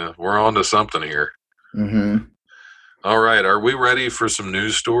 Yeah, we're on to something here. Mm-hmm. All right, are we ready for some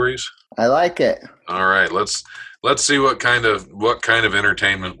news stories? I like it. All right, let's see what kind of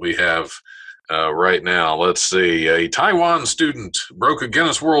entertainment we have right now. Let's see. A Taiwan student broke a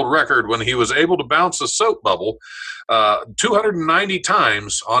Guinness World Record when he was able to bounce a soap bubble 290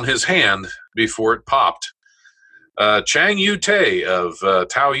 times on his hand before it popped. Chang Yu-tae of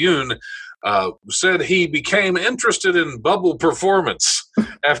Taoyuan said he became interested in bubble performance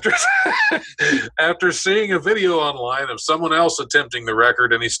after seeing a video online of someone else attempting the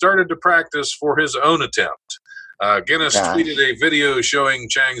record, and he started to practice for his own attempt. Guinness tweeted a video showing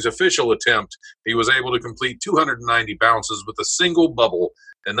Chang's official attempt. He was able to complete 290 bounces with a single bubble,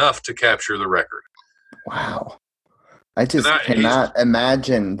 enough to capture the record. Wow. I just cannot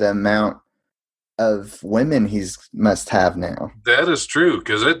imagine the amount of women must have now. That is true,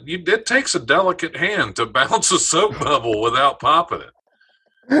 because it takes a delicate hand to bounce a soap bubble without popping it.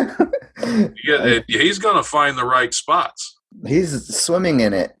 He's going to find the right spots. He's swimming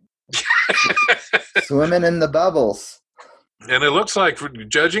in it. Swimming in the bubbles. And it looks like,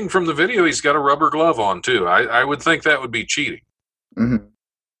 judging from the video, he's got a rubber glove on, too. I would think that would be cheating. Mm-hmm.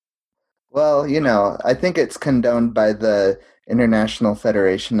 Well, I think it's condoned by the International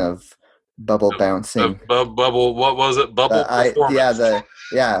Federation of Bubble Bouncing. Bubble, what was it? Bubble performance. The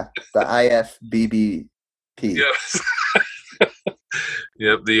IFBBP. Yes.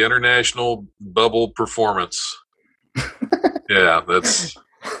 Yep, the International Bubble Performance. Yeah, that's...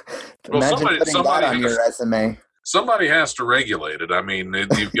 Imagine putting that on your resume. Somebody has to regulate it. I mean,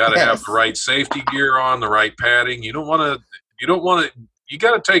 you've got to have the right safety gear on, the right padding. You got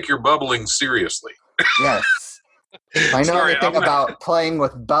to take your bubbling seriously. Yes. I know everything about playing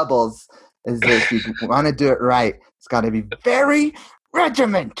with bubbles is that if you want to do it right, it's got to be very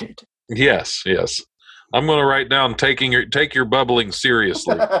regimented. Yes. I'm going to write down take your bubbling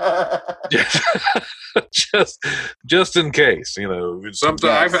seriously. just in case,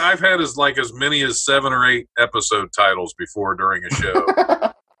 sometimes I've had as many as 7 or 8 episode titles before during a show.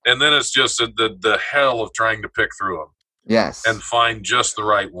 And then it's just the hell of trying to pick through them. Yes. And find just the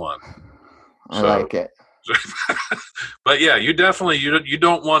right one. I like it. But yeah, you definitely, you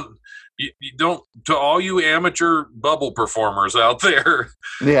don't want, you don't, to all you amateur bubble performers out there.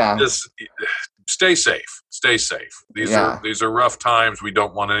 Yeah. Just stay safe. These are rough times. We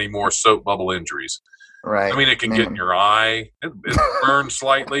don't want any more soap bubble injuries. Right. I mean, it can get in your eye. It burns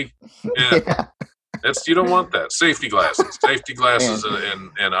slightly. Yeah. You don't want that. Safety glasses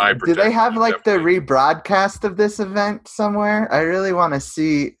and eye protection. Do they have the rebroadcast of this event somewhere? I really want to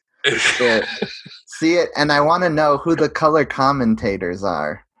see it, and I want to know who the color commentators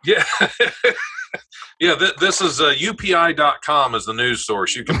are. Yeah. Yeah, this is UPI.com is the news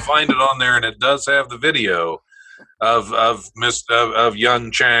source. You can find it on there, and it does have the video of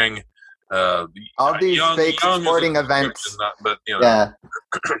young Chang. All these fake sporting events.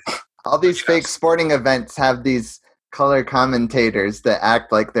 All these fake sporting events have these color commentators that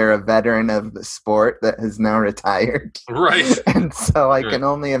act like they're a veteran of the sport that has now retired. Right. And so I can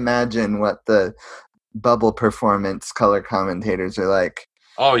only imagine what the bubble performance color commentators are like.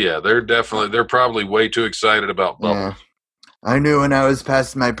 Oh yeah, they're probably way too excited about bubbles. Yeah. I knew when I was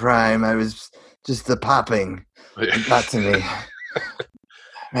past my prime, I was just the popping. It got to me.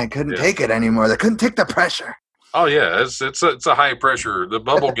 I couldn't take it anymore. They couldn't take the pressure. Oh yeah, it's a high pressure. The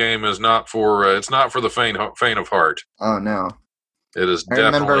bubble game is not for the faint of heart. Oh no, it is. I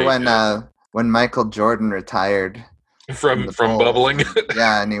remember when Michael Jordan retired from bubbling.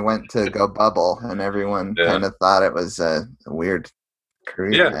 Yeah, and he went to go bubble, and everyone kind of thought it was a weird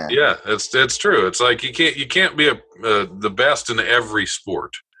career. Yeah, it's true. It's like you can't be the best in every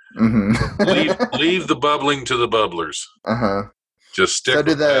sport. Mm-hmm. leave the bubbling to the bubblers. Just stick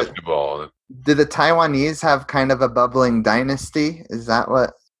with basketball. Do the Taiwanese have kind of a bubbling dynasty? Is that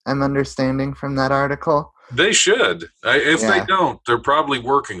what I'm understanding from that article? They should. If they don't, they're probably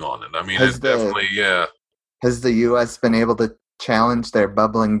working on it. I mean, it's definitely, Has the U.S. been able to challenge their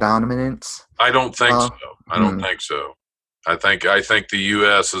bubbling dominance? I don't think so. I don't think so. I think the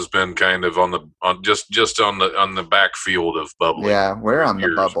U.S. has been kind of on the backfield of bubbling. Yeah, we're on the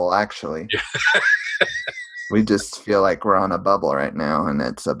years. bubble, actually. We just feel like we're on a bubble right now, and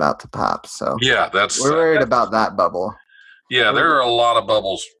it's about to pop. So yeah, we're worried about that bubble. Yeah, there are a lot of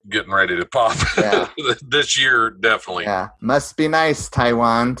bubbles getting ready to pop this year, definitely. Yeah, must be nice,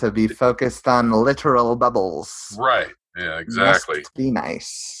 Taiwan, to be focused on literal bubbles. Right. Yeah, exactly. Must be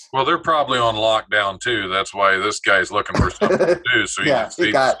nice. Well, they're probably on lockdown too. That's why this guy's looking for something to do. So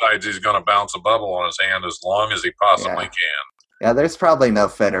he decides he's going to bounce a bubble on his hand as long as he possibly can. Yeah, there's probably no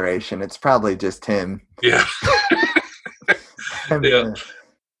federation. It's probably just him. Yeah. Yeah.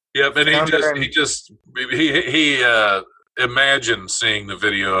 Yep. And he imagined seeing the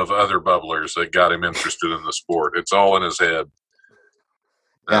video of other bubblers that got him interested in the sport. It's all in his head.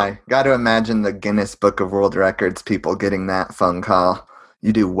 Yeah, I got to imagine the Guinness Book of World Records people getting that phone call.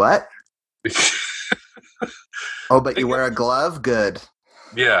 You do what? Oh, but you wear a glove? Good.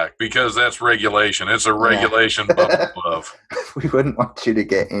 Yeah, because that's regulation. It's a regulation bubble glove. We wouldn't want you to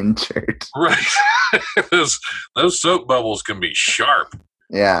get injured. Right. Those soap bubbles can be sharp.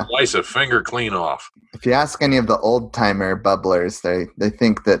 Yeah. Slice a finger clean off. If you ask any of the old-timer bubblers, they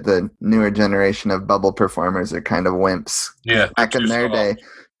think that the newer generation of bubble performers are kind of wimps. Yeah. Back in their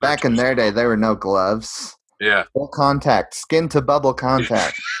day, there were no gloves. Yeah. Full contact, skin to bubble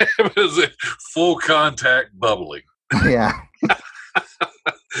contact. It was a full contact bubbling. Yeah.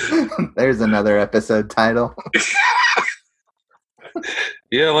 There's another episode title.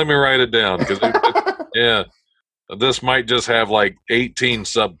 Yeah, let me write it down because this might just have like 18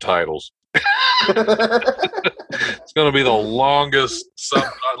 subtitles. It's going to be the longest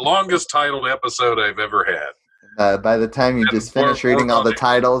titled episode I've ever had. By the time you just finish reading all the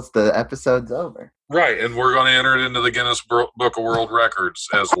titles, the episode's over. Right, and we're going to enter it into the Guinness Book of World Records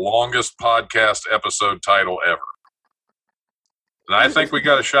as longest podcast episode title ever. And I think we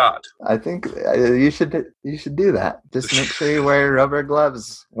got a shot. I think you should do that. Just make sure you wear rubber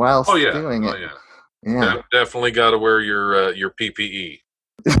gloves while doing it. Yeah. Definitely got to wear your PPE.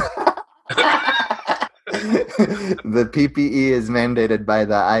 The PPE is mandated by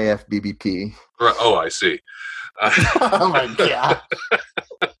the IFBBP. Right. Oh, I see. Oh my God.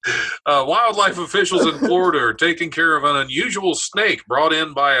 Wildlife officials in Florida are taking care of an unusual snake brought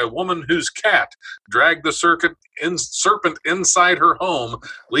in by a woman whose cat dragged the serpent inside her home,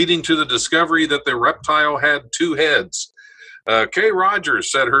 leading to the discovery that the reptile had two heads. Kay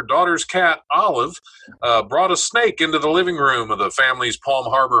Rogers said her daughter's cat, Olive, brought a snake into the living room of the family's Palm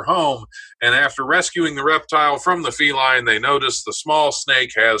Harbor home, and after rescuing the reptile from the feline, they noticed the small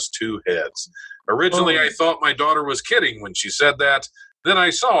snake has two heads. Originally, I thought my daughter was kidding when she said that. Then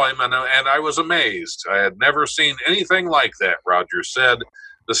I saw him, and I was amazed. I had never seen anything like that, Rogers said.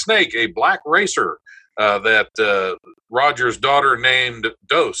 The snake, a black racer that Rogers' daughter named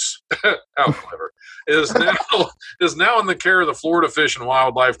Dose, how clever, is now in the care of the Florida Fish and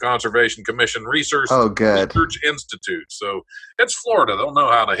Wildlife Conservation Commission Research Institute. So it's Florida. They'll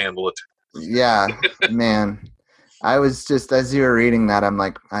know how to handle it. Yeah, man. I was just, as you were reading that, I'm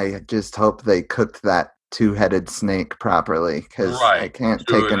like, I just hope they cooked that two-headed snake properly, because I can't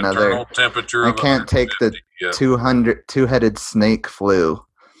take another temperature. I can't take the 200 snake flu.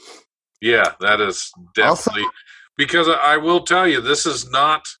 Yeah, that is definitely because I will tell you, this is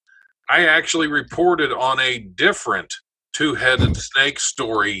not. I actually reported on a different two-headed snake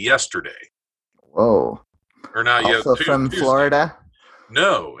story yesterday. Whoa! Or not yet? Also from Florida?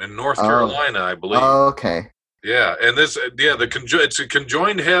 No, in North Carolina, I believe. Oh, okay. Yeah, and it's a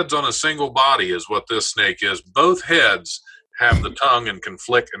conjoined heads on a single body is what this snake is. Both heads have the tongue and can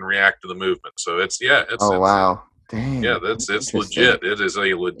flick and react to the movement. So it's wow. Dang. Yeah, it's legit. It is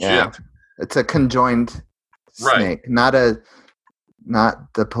a legit. Yeah. It's a conjoined snake, not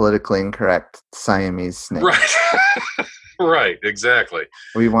the politically incorrect Siamese snake. Right. Right, exactly.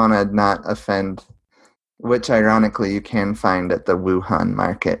 We want to not offend, which ironically you can find at the Wuhan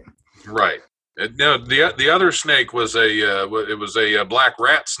market. Right. No, the other snake was a black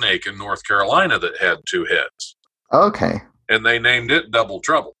rat snake in North Carolina that had two heads. Okay. And they named it Double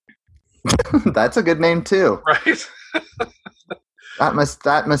Trouble. That's a good name too. Right.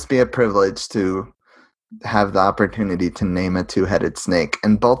 That must be a privilege to have the opportunity to name a two-headed snake.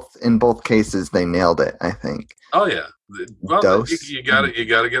 And in both cases they nailed it, I think. Oh yeah. Well, Dose. You got to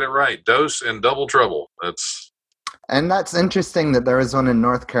get it right. Dose and Double Trouble. And that's interesting that there was one in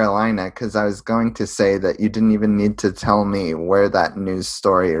North Carolina, because I was going to say that you didn't even need to tell me where that news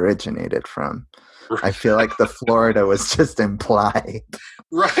story originated from. Right. I feel like the Florida was just implied.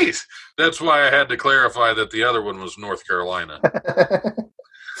 Right. That's why I had to clarify that the other one was North Carolina.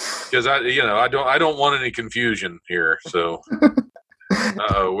 because I don't want any confusion here. So,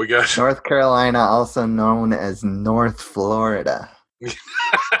 we got North Carolina, also known as North Florida.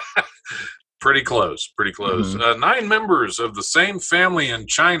 Pretty close. Mm-hmm. 9 members of the same family in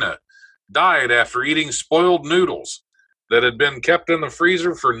China died after eating spoiled noodles that had been kept in the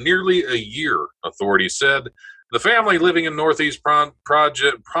freezer for nearly a year, authorities said. The family living in northeast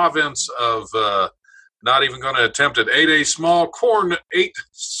province of, not even going to attempt it, ate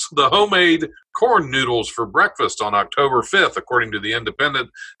the homemade corn noodles for breakfast on October 5th, according to The Independent,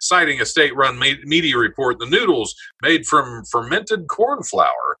 citing a state-run media report. The noodles, made from fermented corn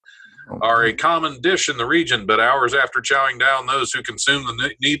flour, are a common dish in the region, but hours after chowing down, those who consumed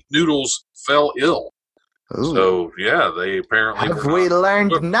the noodles fell ill. Ooh. So, yeah, they apparently... Have we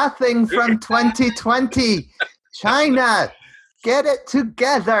learned nothing from 2020? China, get it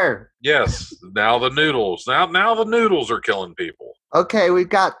together. Yes, now the noodles. Now the noodles are killing people. Okay, we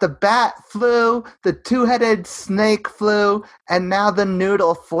got the bat flu, the two-headed snake flu, and now the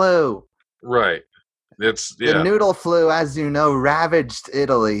noodle flu. Right. The noodle flu, as you know, ravaged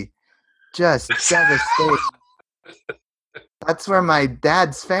Italy. Just devastating. That's where my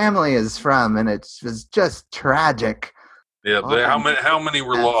dad's family is from, and it was just tragic. Yeah, how many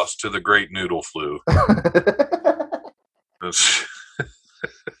were lost to the great noodle flu?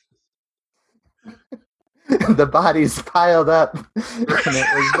 The bodies piled up, and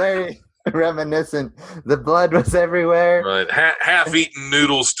it was very reminiscent. The blood was everywhere. Right, half-eaten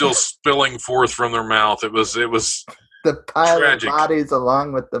noodles still spilling forth from their mouth. It was the pile tragic. Of bodies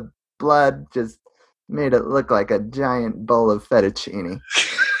along with the blood just made it look like a giant bowl of fettuccine.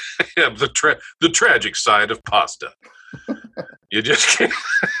 Yeah, the tragic side of pasta. You just can't.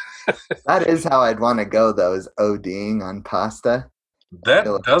 That is how I'd want to go, though, is ODing on pasta. That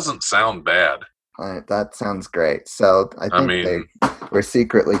doesn't sound bad. That sounds great. So I think we're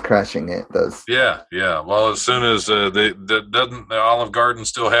secretly crushing it. Yeah. Well, as soon as doesn't the Olive Garden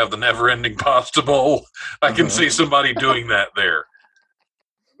still have the never-ending pasta bowl? I can see somebody doing that there.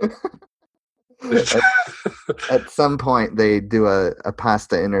 At some point, they do a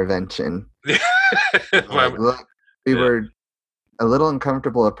pasta intervention. Look, we were a little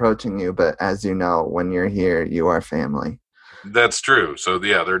uncomfortable approaching you, but as you know, when you're here, you are family. That's true. So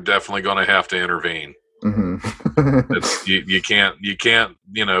yeah, they're definitely going to have to intervene. Mm-hmm. You can't.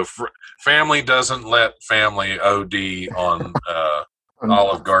 Family doesn't let family OD on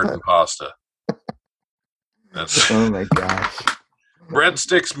Olive Garden pasta. Oh my gosh.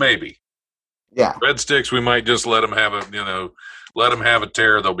 Breadsticks, maybe. Yeah. Breadsticks, we might just let them have a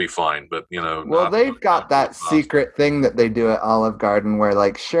tear. They'll be fine. But well, they've got that secret thing that they do at Olive Garden where,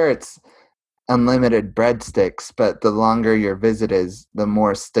 like, sure, it's unlimited breadsticks, but the longer your visit is, the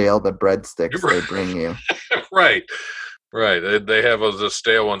more stale the breadsticks they bring you. Right. They have the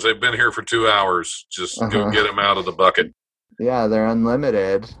stale ones. They've been here for 2 hours. Just go get them out of the bucket. Yeah, they're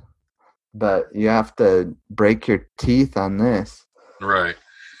unlimited, but you have to break your teeth on this. Right.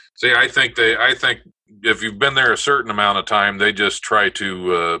 See, I think if you've been there a certain amount of time, they just try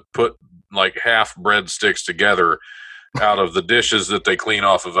to put like half breadsticks together out of the dishes that they clean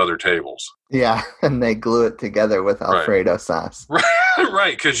off of other tables. Yeah, and they glue it together with Alfredo sauce.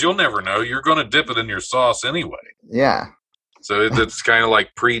 Right, because you'll never know. You're going to dip it in your sauce anyway. Yeah. So it's kind of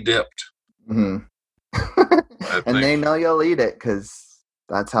like pre-dipped. Mm-hmm. And they know you'll eat it because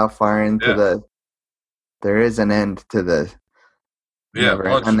that's how far into there is an end to the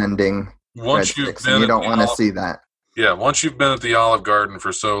unending breadsticks, and you don't want to see that. Yeah, once you've been at the Olive Garden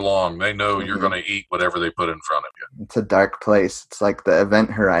for so long, they know you're going to eat whatever they put in front of you. It's a dark place. It's like the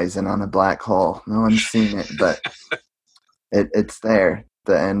event horizon on a black hole. No one's seen it, but it's there.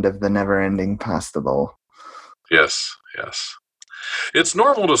 The end of the never-ending pasta bowl. Yes. It's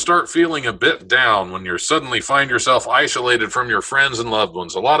normal to start feeling a bit down when you suddenly find yourself isolated from your friends and loved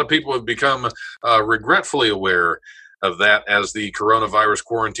ones. A lot of people have become regretfully aware of that as the coronavirus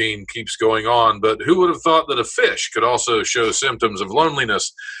quarantine keeps going on. But who would have thought that a fish could also show symptoms of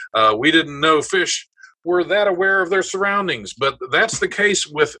loneliness? We didn't know fish were that aware of their surroundings, but that's the case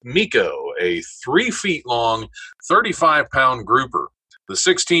with Miko, a 3 feet long, 35-pound grouper. The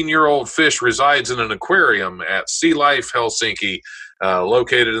 16-year-old fish resides in an aquarium at Sea Life Helsinki,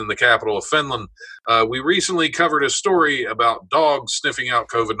 located in the capital of Finland. We recently covered a story about dogs sniffing out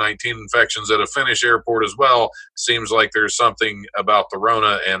COVID-19 infections at a Finnish airport as well. Seems like there's something about the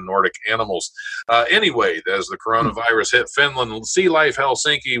Rona and Nordic animals. Anyway, as the coronavirus hit Finland, Sea Life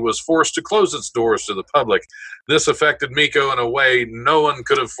Helsinki was forced to close its doors to the public. This affected Miko in a way no one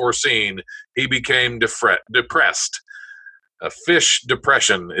could have foreseen. He became depressed. Fish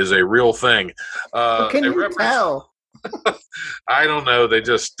depression is a real thing. Can you tell? I don't know. They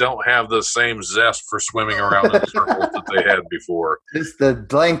just don't have the same zest for swimming around in circles that they had before. Just the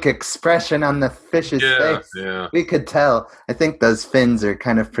blank expression on the fish's face. Yeah. We could tell. I think those fins are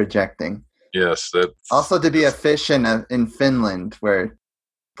kind of projecting. Yes. Also, to be a fish in Finland, where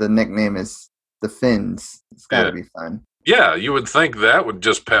the nickname is the Finns, it's got to be fun. Yeah, you would think that would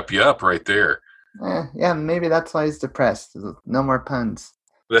just pep you up right there. Yeah, maybe that's why he's depressed. No more puns.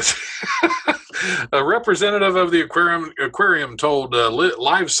 A representative of the aquarium told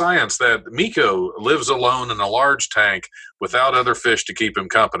Live Science that Miko lives alone in a large tank without other fish to keep him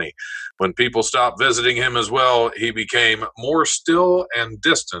company. When people stopped visiting him as well, he became more still and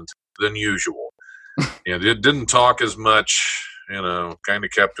distant than usual. And it didn't talk as much, kind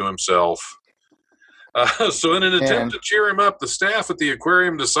of kept to himself. So in an attempt to cheer him up, the staff at the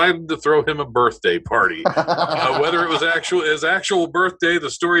aquarium decided to throw him a birthday party. Whether it was his actual birthday, the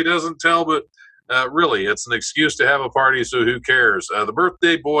story doesn't tell, but really, it's an excuse to have a party, so who cares? The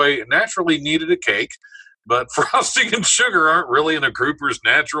birthday boy naturally needed a cake, but frosting and sugar aren't really in a grouper's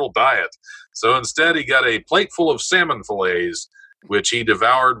natural diet. So instead, he got a plate full of salmon fillets, which he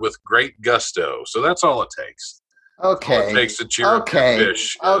devoured with great gusto. So that's all it takes. Okay. All it takes to cheer up your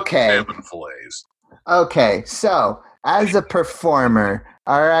fish. Salmon fillets. Okay, so as a performer,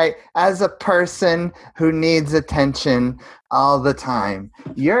 all right, as a person who needs attention all the time,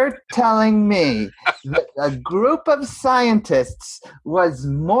 you're telling me that a group of scientists was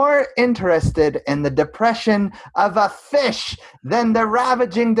more interested in the depression of a fish than the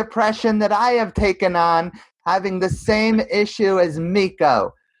ravaging depression that I have taken on, having the same issue as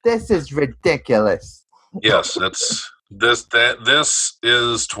Miko. This is ridiculous. Yes, this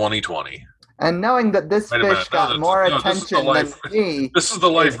is 2020. And knowing that this fish got more attention than me. This is the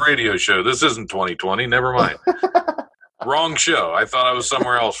Life Radio Show. This isn't 2020. Never mind. Wrong show. I thought I was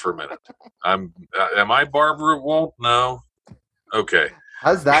somewhere else for a minute. Am I Barbara Walt? No. Okay.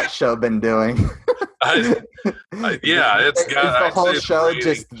 How's that show been doing? It's got the whole show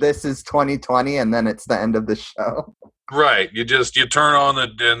just this is 2020 and then it's the end of the show. Right. You turn on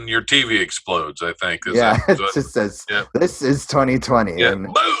and your TV explodes, I think. It just says, This is 2020. Yeah. And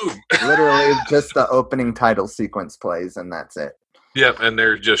boom! Literally just the opening title sequence plays and that's it. Yep, and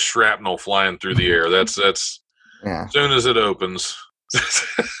there's just shrapnel flying through the air. That's yeah. As soon as it opens.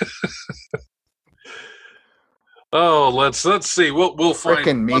 Oh, let's see. We'll find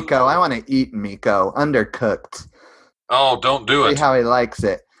frickin' Miko. I want to eat Miko. Undercooked. Oh, don't do it. See how he likes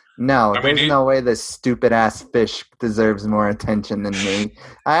it. No, there's no way this stupid-ass fish deserves more attention than me.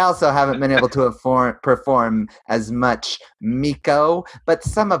 I also haven't been able to perform as much Miko, but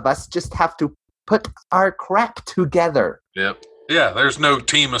some of us just have to put our crap together. Yep. Yeah, there's no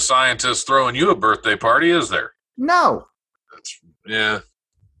team of scientists throwing you a birthday party, is there? No.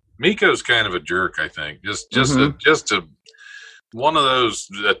 Miko's kind of a jerk, I think. Just one of those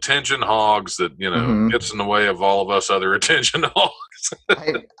attention hogs that, gets in the way of all of us other attention hogs.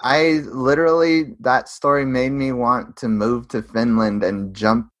 I literally, that story made me want to move to Finland and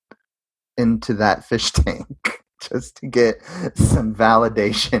jump into that fish tank just to get some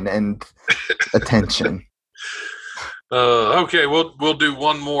validation and attention. Okay, we'll do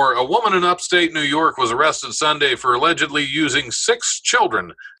one more. A woman in upstate New York was arrested Sunday for allegedly using 6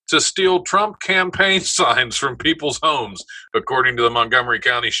 children to steal Trump campaign signs from people's homes, according to the Montgomery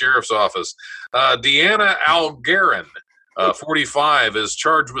County Sheriff's Office. Deanna Algarin, 45, is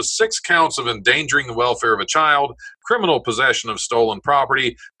charged with 6 counts of endangering the welfare of a child, criminal possession of stolen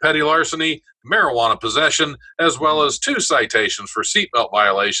property, petty larceny, marijuana possession, as well as 2 citations for seatbelt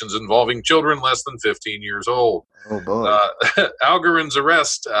violations involving children less than 15 years old. Oh, boy. Algarin's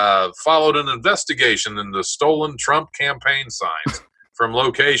arrest followed an investigation into stolen Trump campaign signs from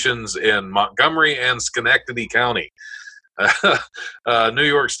locations in Montgomery and Schenectady County. New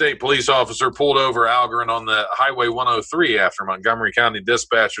York State police officer pulled over Algarin on the Highway 103 after Montgomery County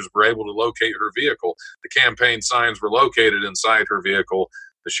dispatchers were able to locate her vehicle. The campaign signs were located inside her vehicle,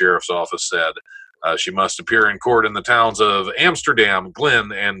 the sheriff's office said. She must appear in court in the towns of Amsterdam,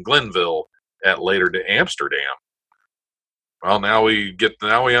 Glen, and Glenville at later to Amsterdam. Well, now we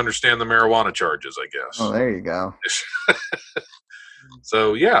understand the marijuana charges, I guess. Oh, there you go.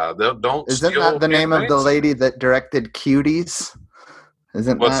 So yeah, don't. Isn't that the name of the lady that directed Cuties?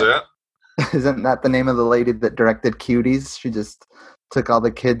 What's that? Isn't that the name of the lady that directed Cuties? She just took all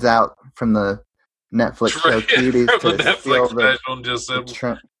the kids out from the Netflix show Cuties from the steal Netflix special and just said,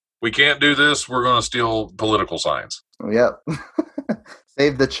 Trump. We can't do this. We're going to steal political signs. Yep.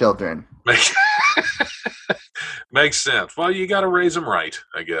 Save the children. Makes sense. Well, you got to raise them right,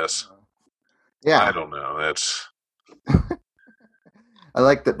 I guess. Yeah. I don't know. I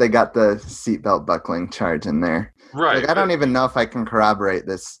like that they got the seatbelt buckling charge in there. Right. Like, I don't even know if I can corroborate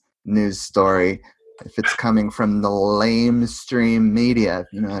this news story if it's coming from the lamestream media.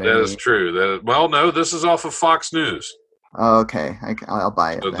 You know what I mean? That is true. Well, no, this is off of Fox News. Oh, okay. I'll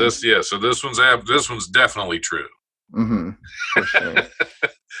buy it. So then. so this one's definitely true. Mm-hmm. For sure.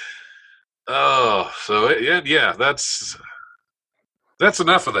 Oh, so yeah. That's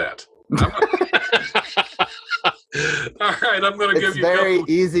enough of that. All right, I'm going to give you. It's very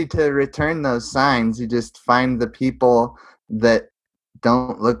easy to return those signs. You just find the people that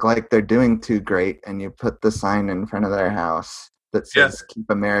don't look like they're doing too great, and you put the sign in front of their house that says "Keep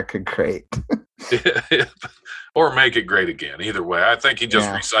America Great." Yeah. Or make it great again. Either way, I think he just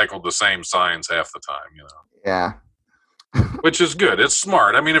recycled the same signs half the time. Yeah. Which is good. It's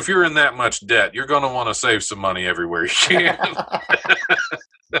smart. I mean, if you're in that much debt, you're going to want to save some money everywhere you can.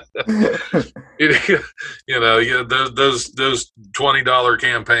 Those $20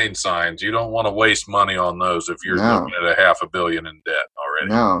 campaign signs, you don't want to waste money on those if you're looking at $500 million in debt already.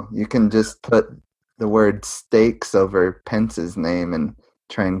 No, you can just put the word steaks over Pence's name and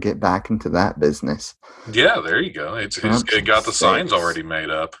try and get back into that business. Yeah, there you go. It got the signs already made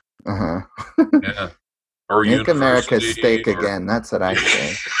up. Uh-huh. Yeah. Or Make America steak again. That's what I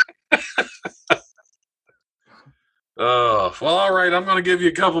say. Well, all right. I'm going to give you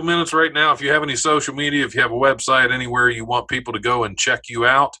a couple minutes right now. If you have any social media, if you have a website, anywhere you want people to go and check you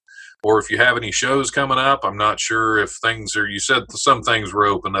out, or if you have any shows coming up, I'm not sure if you said some things were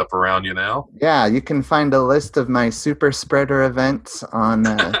opened up around you now. Yeah, you can find a list of my super spreader events on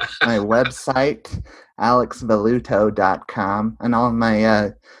my website, alexvaluto.com, and all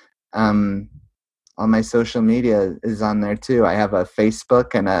my social media is on there too. I have a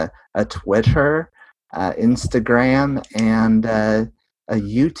Facebook and a Twitter, Instagram, and a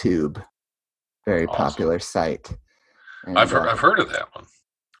YouTube, very popular site. And, I've heard of that one.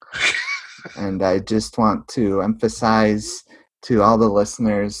 And I just want to emphasize to all the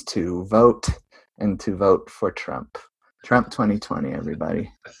listeners to vote and to vote for Trump. Trump 2020,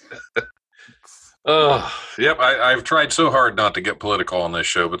 everybody. Oh, yep. I've tried so hard not to get political on this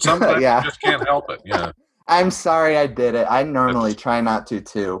show, but sometimes you just can't help it. Yeah. I'm sorry I did it. I normally try not to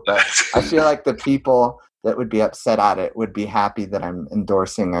too, but I feel like the people that would be upset at it would be happy that I'm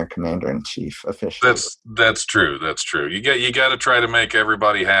endorsing our commander-in-chief officially. That's true. That's true. You got to try to make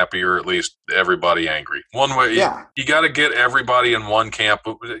everybody happy, or at least everybody angry. One way, you got to get everybody in one camp.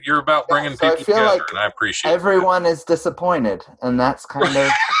 You're about bringing people together, like, and I appreciate everyone is disappointed, and that's kind of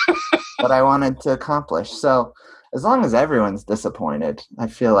what I wanted to accomplish. So as long as everyone's disappointed, I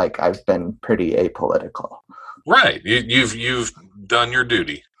feel like I've been pretty apolitical. Right. You've done your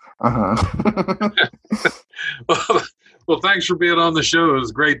duty. Uh-huh. Well, thanks for being on the show. It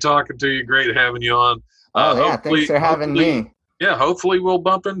was great talking to you. Great having you on. Thanks for having me. Yeah, hopefully we'll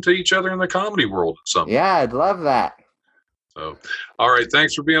bump into each other in the comedy world at some point. Yeah, I'd love that. So, all right,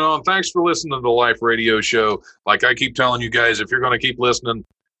 thanks for being on. Thanks for listening to the Life Radio Show. Like I keep telling you guys, if you're going to keep listening,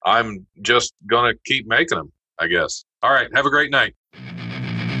 I'm just going to keep making them, I guess. All right, have a great night.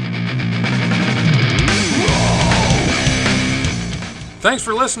 Thanks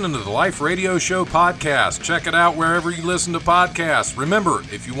for listening to the Life Radio Show podcast. Check it out wherever you listen to podcasts. Remember,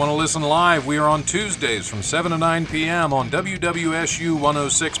 if you want to listen live, we are on Tuesdays from 7 to 9 p.m. on WWSU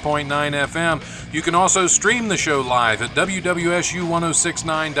 106.9 FM. You can also stream the show live at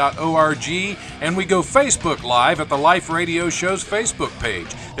WWSU1069.org, and we go Facebook Live at the Life Radio Show's Facebook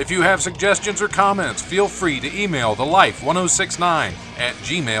page. If you have suggestions or comments, feel free to email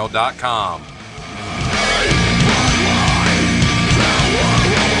thelife1069@gmail.com.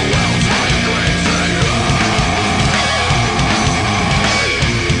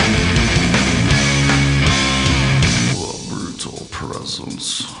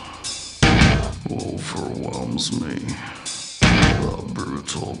 Presence overwhelms me. The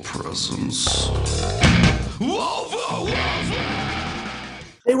brutal presence overwhelms me.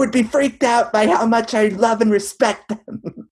 They would be freaked out by how much I love and respect